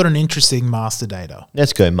 Dude, I've got an interesting master dater.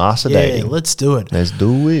 Let's go master Yeah, dating. let's do it. Let's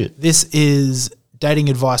do it. This is dating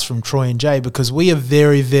advice from Troy and Jay because we are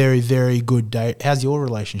very, very, very good date. How's your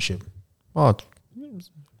relationship? Oh,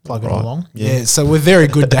 Plugging Right. along? Yeah. Yeah, so we're very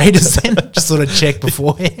good daters then. Just sort of check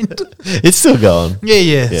beforehand. it's still going. Yeah,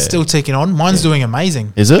 Yeah. still ticking on. Mine's doing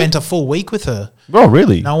amazing. Is it? Spent a full week with her. Oh,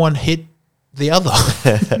 really? No one hit the other.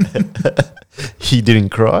 He didn't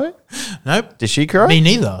cry? Nope. Did she cry? Me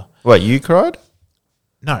neither. Wait, you cried?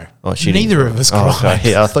 No. Oh, she didn't Neither cry. of us Oh, cried.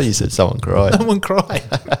 okay. Yeah, I thought you said someone cried. No one cried,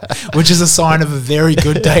 which is a sign of a very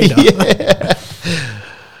good dater.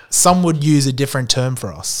 Some would use a different term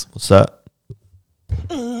for us. What's that?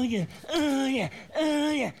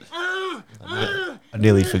 I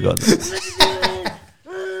nearly forgot that.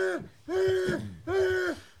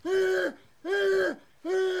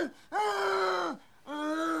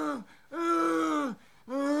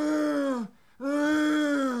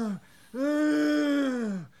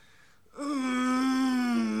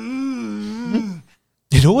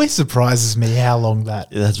 It always surprises me how long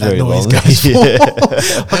that, That's that very noise long. goes for. Yeah.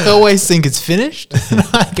 Like I always think it's finished. And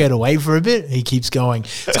I go to wait for a bit. He keeps going.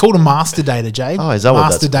 It's called a master dater, Jade. Oh, is that what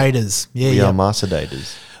master that's daters? Yeah, We yeah. are master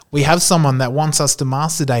daters. We have someone that wants us to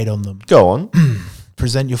master date on them. Go on.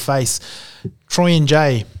 Present your face. Troy and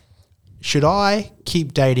Jay, should I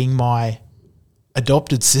keep dating my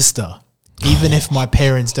adopted sister even if my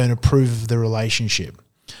parents don't approve of the relationship.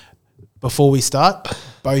 Before we start,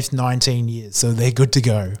 both 19 years, so they're good to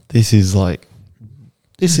go. He's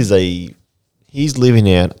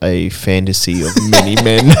living out a fantasy of many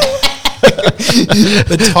men.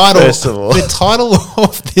 First of all. The title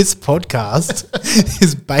of this podcast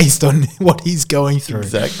is based on what he's going through.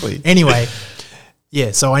 Exactly. Anyway,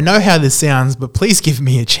 yeah, so I know how this sounds, but please give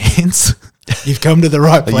me a chance. You've come to the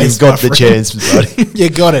right place. You've got my the friend. chance, buddy. You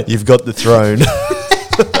got it. You've got the throne.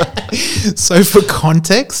 So for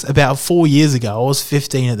context, about 4 years ago, I was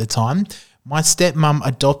 15 at the time, my stepmom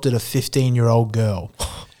adopted a 15-year-old girl.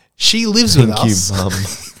 She lives with Thank you, us. Mum.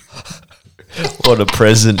 What a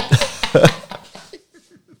present.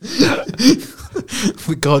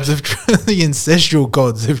 The gods of the ancestral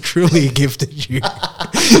gods have truly gifted you,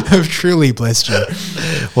 have truly blessed you.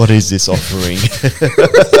 What is this offering?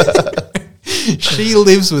 She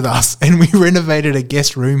lives with us and we renovated a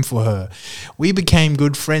guest room for her. We became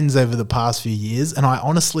good friends over the past few years and I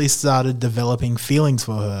honestly started developing feelings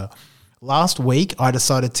for her. Last week, I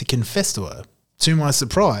decided to confess to her. To my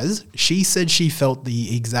surprise, she said she felt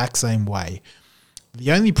the exact same way.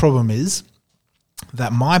 The only problem is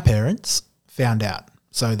that my parents found out.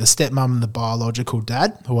 So the stepmom and the biological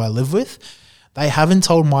dad, who I live with, they haven't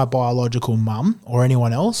told my biological mum or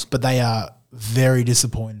anyone else, but they are very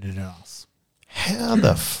disappointed in us. How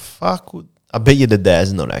the fuck would... I bet you the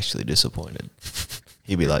dad's not actually disappointed.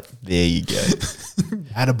 He'd be like, there you go.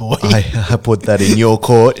 Attaboy. I put that in your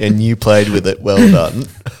court and you played with it. Well done.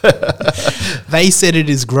 They said it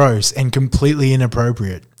is gross and completely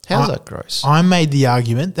inappropriate. How's that gross? I made the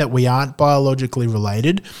argument that we aren't biologically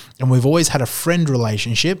related and we've always had a friend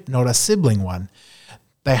relationship, not a sibling one.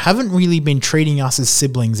 They haven't really been treating us as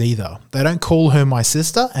siblings either. They don't call her my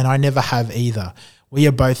sister and I never have either. We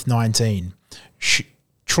are both 19.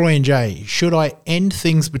 Troy and Jay, should I end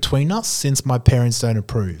things between us since my parents don't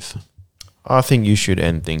approve? I think you should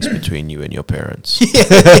end things between you and your parents.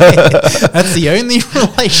 That's the only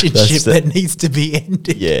relationship that needs to be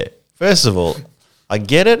ended. Yeah. First of all, I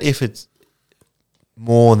get it if it's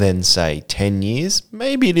more than, say, 10 years.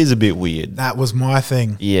 Maybe it is a bit weird. That was my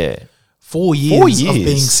thing. Yeah. 4 years of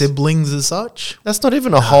being siblings as such. That's not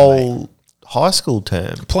even a whole high school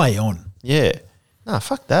term. Play on. Yeah. Nah,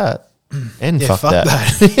 fuck that. And Yeah, fuck that.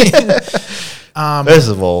 First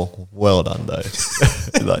of all, well done though.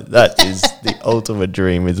 Like, that is the ultimate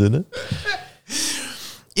dream, isn't it?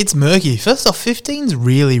 It's murky. First off, 15's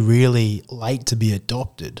really, really late to be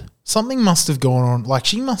adopted. Something must have gone on. Like,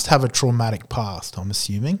 she must have a traumatic past, I'm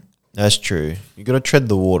assuming. That's true. You got to tread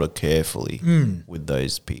the water carefully with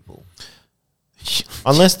those people.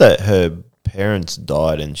 Unless that her parents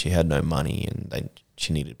died and she had no money and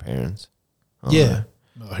she needed parents. I don't know.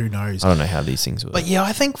 Well, who knows? I don't know how these things work. But yeah,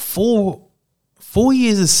 I think 4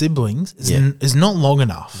 years as siblings is not long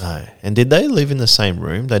enough. No. And did they live in the same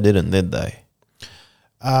room? They didn't, did they?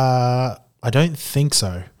 I don't think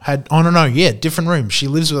so. Different room. She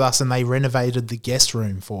lives with us and they renovated the guest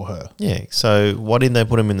room for her. Yeah. So why didn't they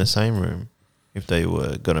put them in the same room if they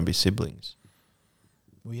were going to be siblings?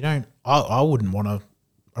 Well, you don't. I wouldn't want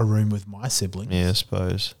a room with my siblings. Yeah, I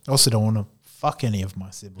suppose. I also don't want to fuck any of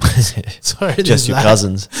my siblings. So Just your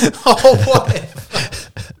cousins. Oh, whatever.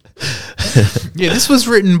 Yeah, this was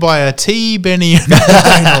written by a T. Benny. No,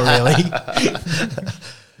 not really.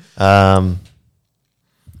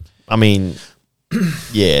 I mean,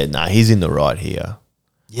 yeah, nah, he's in the right here.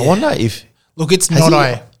 Yeah. I wonder if... Look, it's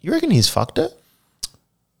not You reckon he's fucked her?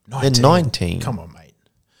 19. They're 19. Come on, mate.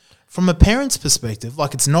 From a parent's perspective,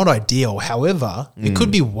 like, it's not ideal. However, it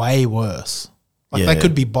could be way worse. Like, they Yeah.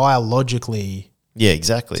 could be biologically Yeah,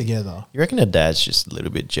 exactly. together. You reckon her dad's just a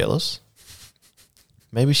little bit jealous?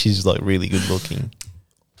 Maybe she's like really good looking.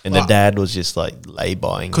 And the dad was just like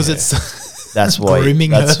lay-buying Because her. it's That's why grooming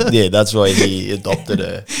that's, her. Yeah, that's why he adopted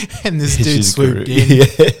her. and this dude She's swooped gro- in.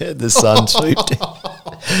 Yeah, the son swooped in.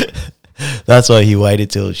 That's why he waited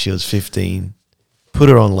till she was 15. Put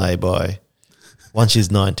her on lay-by. Once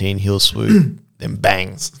she's 19, he'll swoop. Then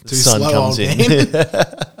bangs. The Too son slow, comes old in. man.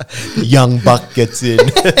 The young buck gets in.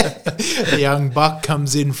 The young buck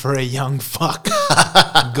comes in for a young fuck.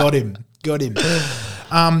 Got him.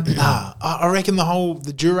 I reckon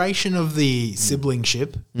the duration of the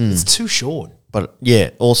siblingship is too short. But yeah,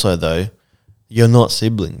 also though, you're not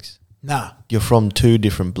siblings. Nah. You're from two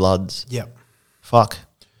different bloods. Yep. Fuck.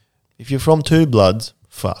 If you're from two bloods,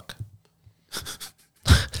 fuck.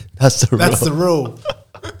 That's the rule. That's the rule.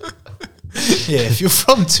 Yeah, if you're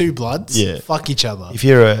from two bloods, Yeah. fuck each other. If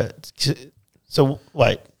you're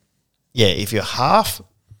if you're half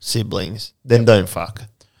siblings, then don't fuck.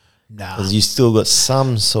 Nah. Because you still got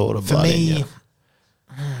some sort of For blood in me, you.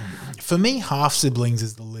 For me, half siblings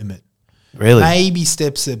is the limit. Really? Maybe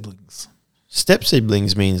step siblings. Step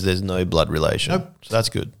siblings means there's no blood relation. Nope. So that's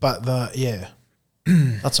good. But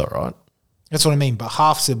That's all right. that's what I mean. But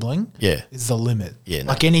half sibling Yeah. is the limit. Yeah, no.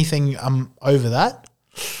 Like anything over that,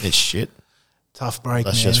 It's shit. tough break,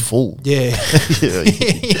 That's man. just full. Yeah.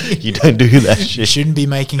 You don't do that You shit. shouldn't be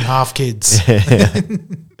making half kids.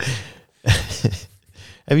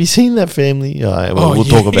 Have you seen that family? We'll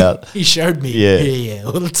talk about. He showed me. Yeah. Yeah.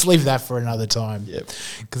 Well, let's leave that for another time. Yep.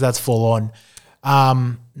 Because that's full on.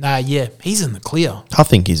 He's in the clear. I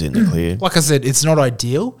think he's in the clear. Like I said, it's not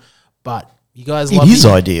ideal, but you guys It love is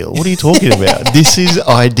me. ideal. What are you talking about? This is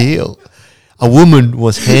ideal. A woman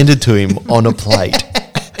was handed to him on a plate,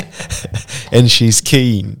 and she's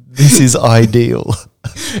keen. This is ideal.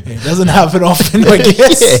 It doesn't happen often, I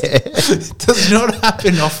guess. It does not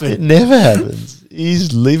happen It often. never happens.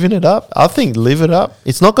 He's living it up. I think live it up.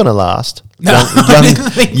 It's not going to last. No,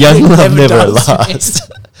 Young love it never does, lasts.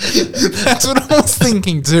 man. That's what I was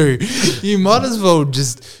thinking too. You might as well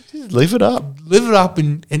just Live it up. live it up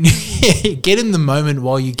and get in the moment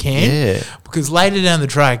while you can. Yeah. Because later down the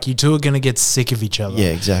track, you two are going to get sick of each other. Yeah,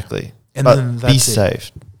 exactly. And But then be that's it.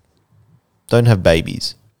 safe. Don't have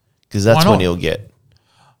babies, because that's Why when not? it'll get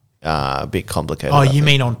a bit complicated. Oh, I you think.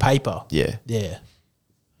 mean on paper? Yeah. Yeah.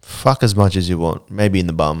 Fuck as much as you want. Maybe in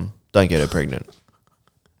the bum. Don't get her pregnant.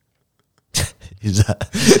 Is that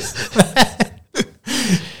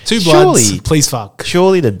Two Surely- bloods, please fuck.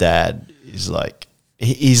 surely the dad is like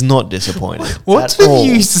he's not disappointed. What's at with all.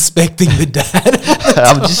 you suspecting the dad?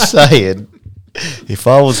 I'm just saying. If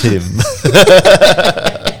I was him,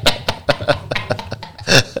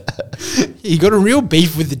 You got a real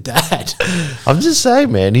beef with the dad. I'm just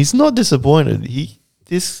saying, man, he's not disappointed.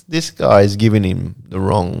 This guy is giving him the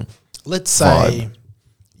wrong. Let's say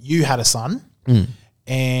you had a son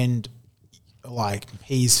and like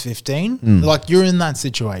he's 15. Like you're in that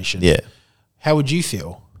situation. Yeah. How would you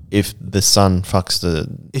feel If the son fucks the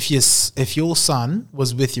if your son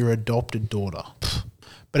was with your adopted daughter?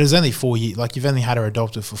 But it was only 4 years. Like you've only had her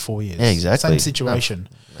adopted for 4 years. Yeah, exactly. Same situation.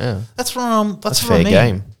 yeah, That's what that's what I fair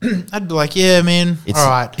mean. game. I'd be like, yeah, man. It's all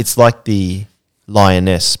right. It's like the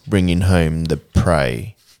lioness bringing home the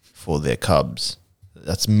prey for their cubs.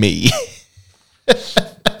 That's me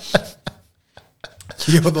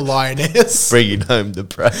You're the lioness. bringing home the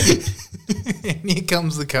prey. And here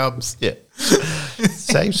comes the cubs Yeah,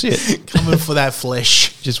 same shit. coming for that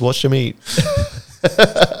flesh. Just watch them eat.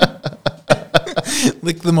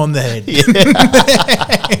 Lick them on the head.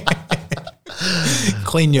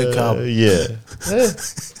 Clean your cub. Yeah.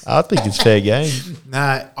 I think it's fair game.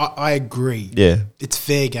 Nah, I agree. Yeah. It's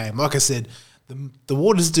fair game. Like I said, the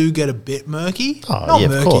waters do get a bit murky. Oh, Not yeah,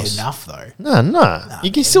 of murky course. enough though. No.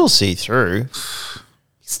 You can still see through.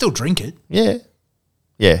 Still drink it. Yeah.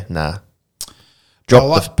 Yeah, nah. Drop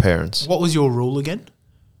like- the parents. What was your rule again?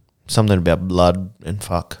 Something about blood and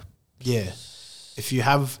fuck. Yeah.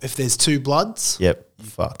 If there's two bloods, Yep.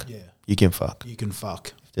 Fuck. yeah, You can fuck. you can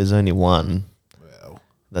fuck. If there's only one, Well,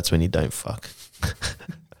 that's when you don't fuck.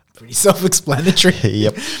 pretty self-explanatory.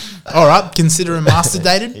 Yep. All right, consider him master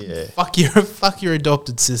dated. Yeah. Fuck your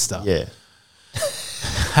adopted sister. Yeah.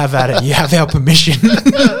 Have at it. You have our permission.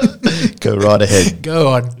 Go right ahead,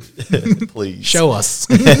 Go on. please. Show us.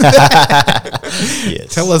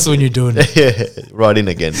 Yes. Tell us when you're doing it. Right in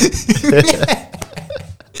again.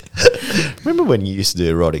 Remember when you used to do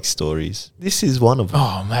erotic stories? This is one of them.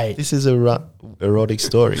 Oh, mate. This is a erotic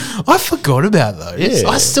story. I forgot about those. Yeah.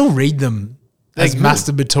 I still read them as good.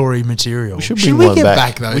 masturbatory material. We should Should bring we one get back.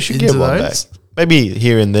 back though? We should into get one those? back. Maybe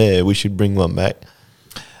here and there we should bring one back.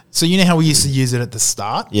 So you know how we used to use it at the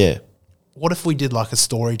start? Yeah. What if we did like a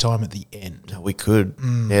story time at the end? We could.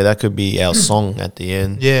 Yeah, that could be our song at the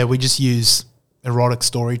end. Yeah, we just use erotic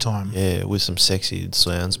story time. Yeah, with some sexy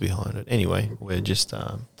sounds behind it. Anyway, we're just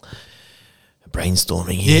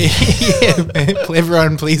brainstorming here. Yeah.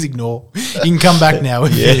 Everyone, please ignore. You can come back now.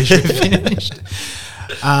 We're finished.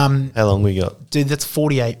 How long we got? Dude, that's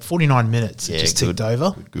 49 minutes. It Yeah, just good. ticked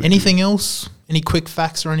over. Good, Anything else? Any quick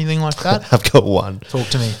facts or anything like that? I've got one. Talk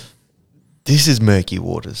to me. This is murky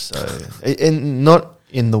waters, so and not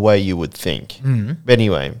in the way you would think. But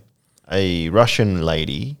anyway, a Russian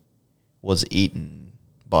lady was eaten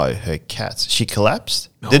by her cats. She collapsed,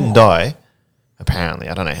 didn't die. Apparently,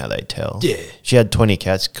 I don't know how they tell. Yeah. She had 20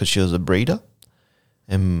 cats because she was a breeder,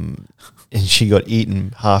 and she got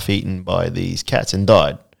half eaten by these cats and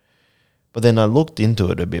died. But then I looked into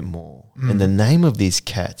it a bit more, and the name of these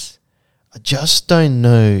cats, I just don't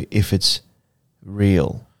know if it's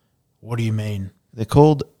real. What do you mean? They're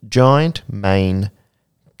called giant Maine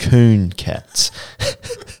coon cats.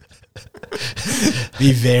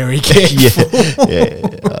 Be very careful.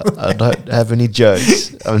 I don't have any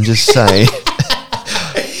jokes. I'm just saying.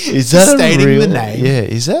 Is that Stating a real? the name. Yeah,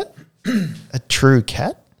 is that a true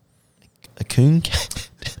cat? A coon cat?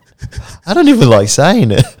 I don't even like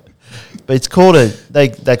saying it, but it's called they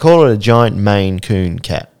call it a giant Maine Coon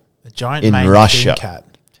cat. A giant In Maine Russia. Coon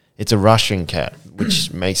cat. It's a Russian cat,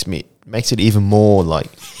 which makes it even more like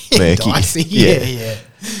murky. Dicey. Yeah.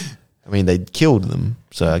 I mean, they killed them,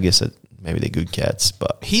 so I guess maybe they're good cats.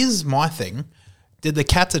 But Here's my thing. Did the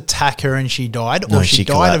cats attack her and she died? No, or she she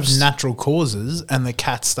died collapsed. of natural causes and the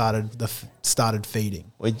cat started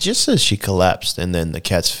feeding? it just says she collapsed, and then the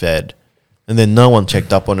cats fed, and then no one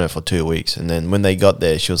checked up on her for 2 weeks, and then when they got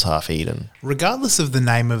there, she was half eaten. Regardless of the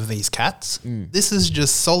name of these cats, this is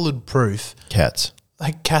just solid proof Cats,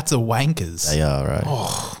 like cats are wankers. they are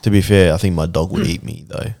right. To be fair, I think my dog would eat me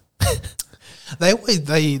though. They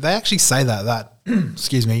actually say that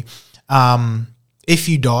excuse me, if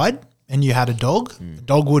you died and you had a dog, the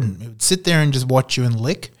dog wouldn't. It would sit there and just watch you and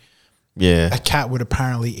lick. Yeah, A cat would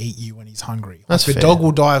apparently eat you when he's hungry. That's the fair. dog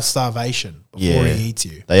will die of starvation before Yeah. he eats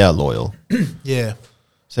you. they are loyal, Yeah.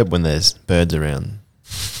 except when there's birds around.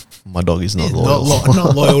 My dog is not Yeah, loyal.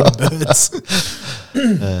 not loyal to birds.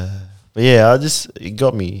 But yeah, it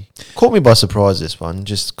caught me by surprise, this one,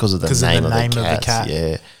 just because of the 'Cause of name, the of, name the of the cats. cat.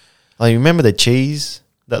 Yeah, like remember the cheese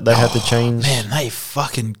that they had to change. Man, they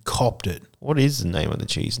fucking copped it. What is the name of the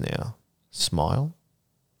cheese now? Smile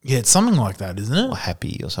Yeah, it's something like that, isn't or it?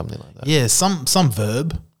 happy or something like that. Yeah, some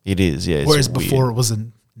verb. It is. Yeah. It's Whereas weird. before it was a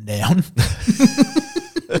noun.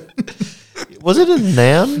 Was it a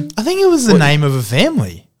noun? I think it was the name of a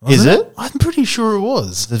family. Is wasn't it? I'm pretty sure it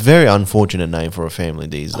was. It's a very unfortunate name for a family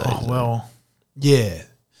these days. Oh, well, yeah.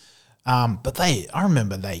 But I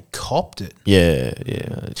remember they copped it. Yeah.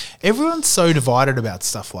 Everyone's so divided about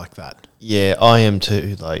stuff like that. Yeah, I am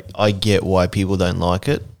too. Like, I get why people don't like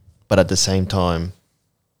it, but at the same time,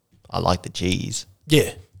 I like the cheese.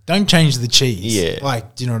 Yeah. Don't change the cheese. Yeah.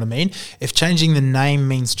 Like, do you know what I mean? If changing the name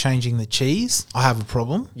means changing the cheese, I have a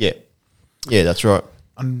problem. Yeah. Yeah, that's right.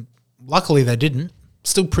 And luckily they didn't.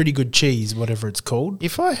 Still pretty good cheese, whatever it's called.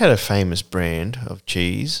 If I had a famous brand of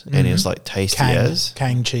cheese and it was like tasty as,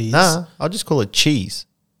 Kang cheese. nah, I'll just call it cheese.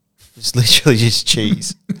 It's literally just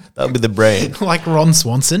cheese. That would be the brand. Like Ron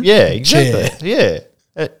Swanson. Yeah, exactly. Yeah.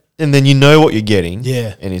 And then you know what you're getting.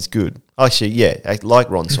 Yeah. And it's good. Actually, yeah, like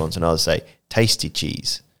Ron Swanson, I would say tasty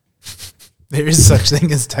cheese. There is such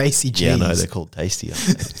thing as tasty cheese. Yeah, no, they're called tasty.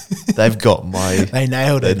 Aren't they? They've got my. They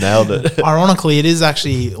nailed They it. nailed it. Ironically, it is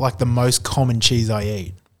actually like the most common cheese I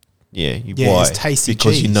eat. Yeah, Yeah, why? it's tasty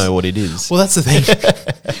because you cheese. know what it is. Well, that's the thing.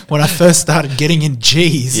 When I first started getting in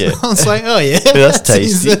cheese, Yeah. I was like, oh, yeah. That's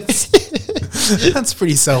tasty. That's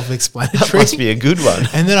pretty That self-explanatory. must be a good one.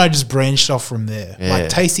 And then I just branched off from there. Yeah. Like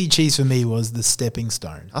tasty cheese for me was the stepping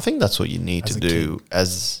stone. I think that's what you need As to a do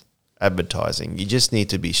as advertising. You just need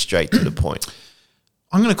to be straight to the point.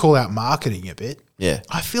 I'm going to call out marketing a bit. Yeah.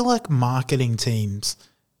 I feel like marketing teams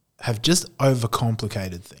have just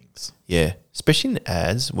overcomplicated things. Yeah. Especially in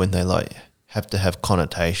ads when they like have to have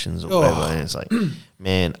connotations or whatever. And it's like,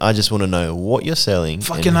 man, I just want to know what you're selling.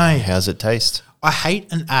 Fucking and A. how's it taste? I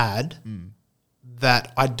hate an ad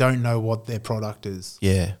that I don't know what their product is.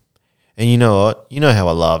 Yeah. And you know what? You know how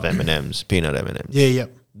I love M&M's, peanut M&M's. Yeah,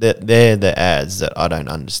 yep. They're the ads that I don't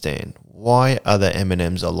understand. Why are the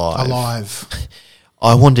M&M's alive? Alive.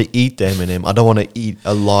 I want to eat the M&M. I don't want to eat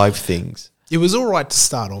alive things. It was all right to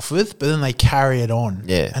start off with, but then they carry it on.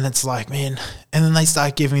 Yeah. And it's like, man, and then they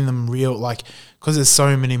start giving them real, like, because there's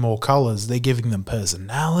so many more colors, they're giving them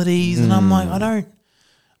personalities. And I'm like, I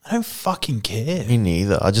don't fucking care. Me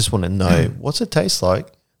neither. I just want to know what's it taste like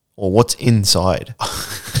or what's inside.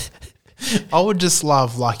 I would just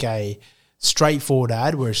love like a straightforward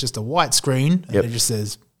ad where it's just a white screen and Yep. it just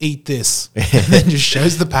says, eat this. And then just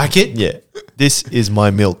shows the packet. Yeah. This is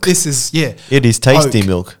my milk. This is, yeah. It is tasty Oak.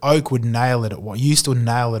 milk. Oak would nail it at what? Used to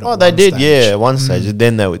nail it at Oh, they one did, stage. yeah, at one stage.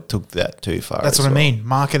 Then they took that too far. That's as what I well. mean.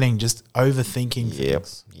 Marketing, just overthinking Yep.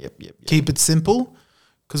 things. Yep. Keep it simple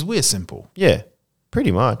because we're simple. Yeah,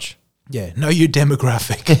 pretty much. Yeah, know your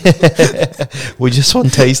demographic. We just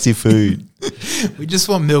want tasty food. We just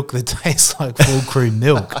want milk that tastes like full cream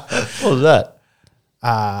milk. What was that?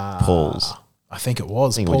 Paul's. I think it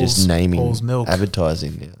was. I think we're just naming Paul's milk.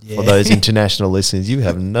 advertising now. Yeah. For those international listeners, you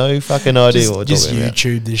have no fucking idea what we're Just talking about.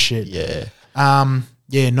 YouTube this shit. Yeah.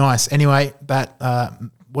 Yeah, nice. Anyway, that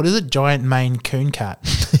what is it? Giant Maine Coon cat.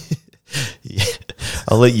 Yeah.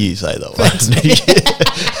 I'll let you say that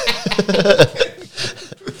one.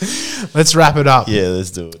 Let's wrap it up. Yeah,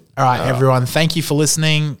 let's do it. All right, everyone. Thank you for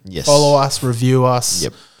listening. Yes. Follow us, review us.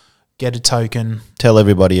 Yep. Get a token. Tell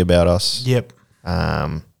everybody about us. Yep.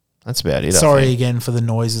 That's about it. Sorry I think. again for the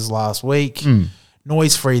noises last week.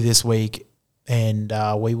 Noise free this week, and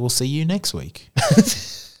we will see you next week.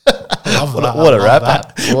 What a wrap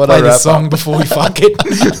up. What Play a the wrap song up. before we fuck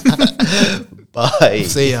it. Bye.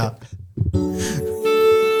 See ya.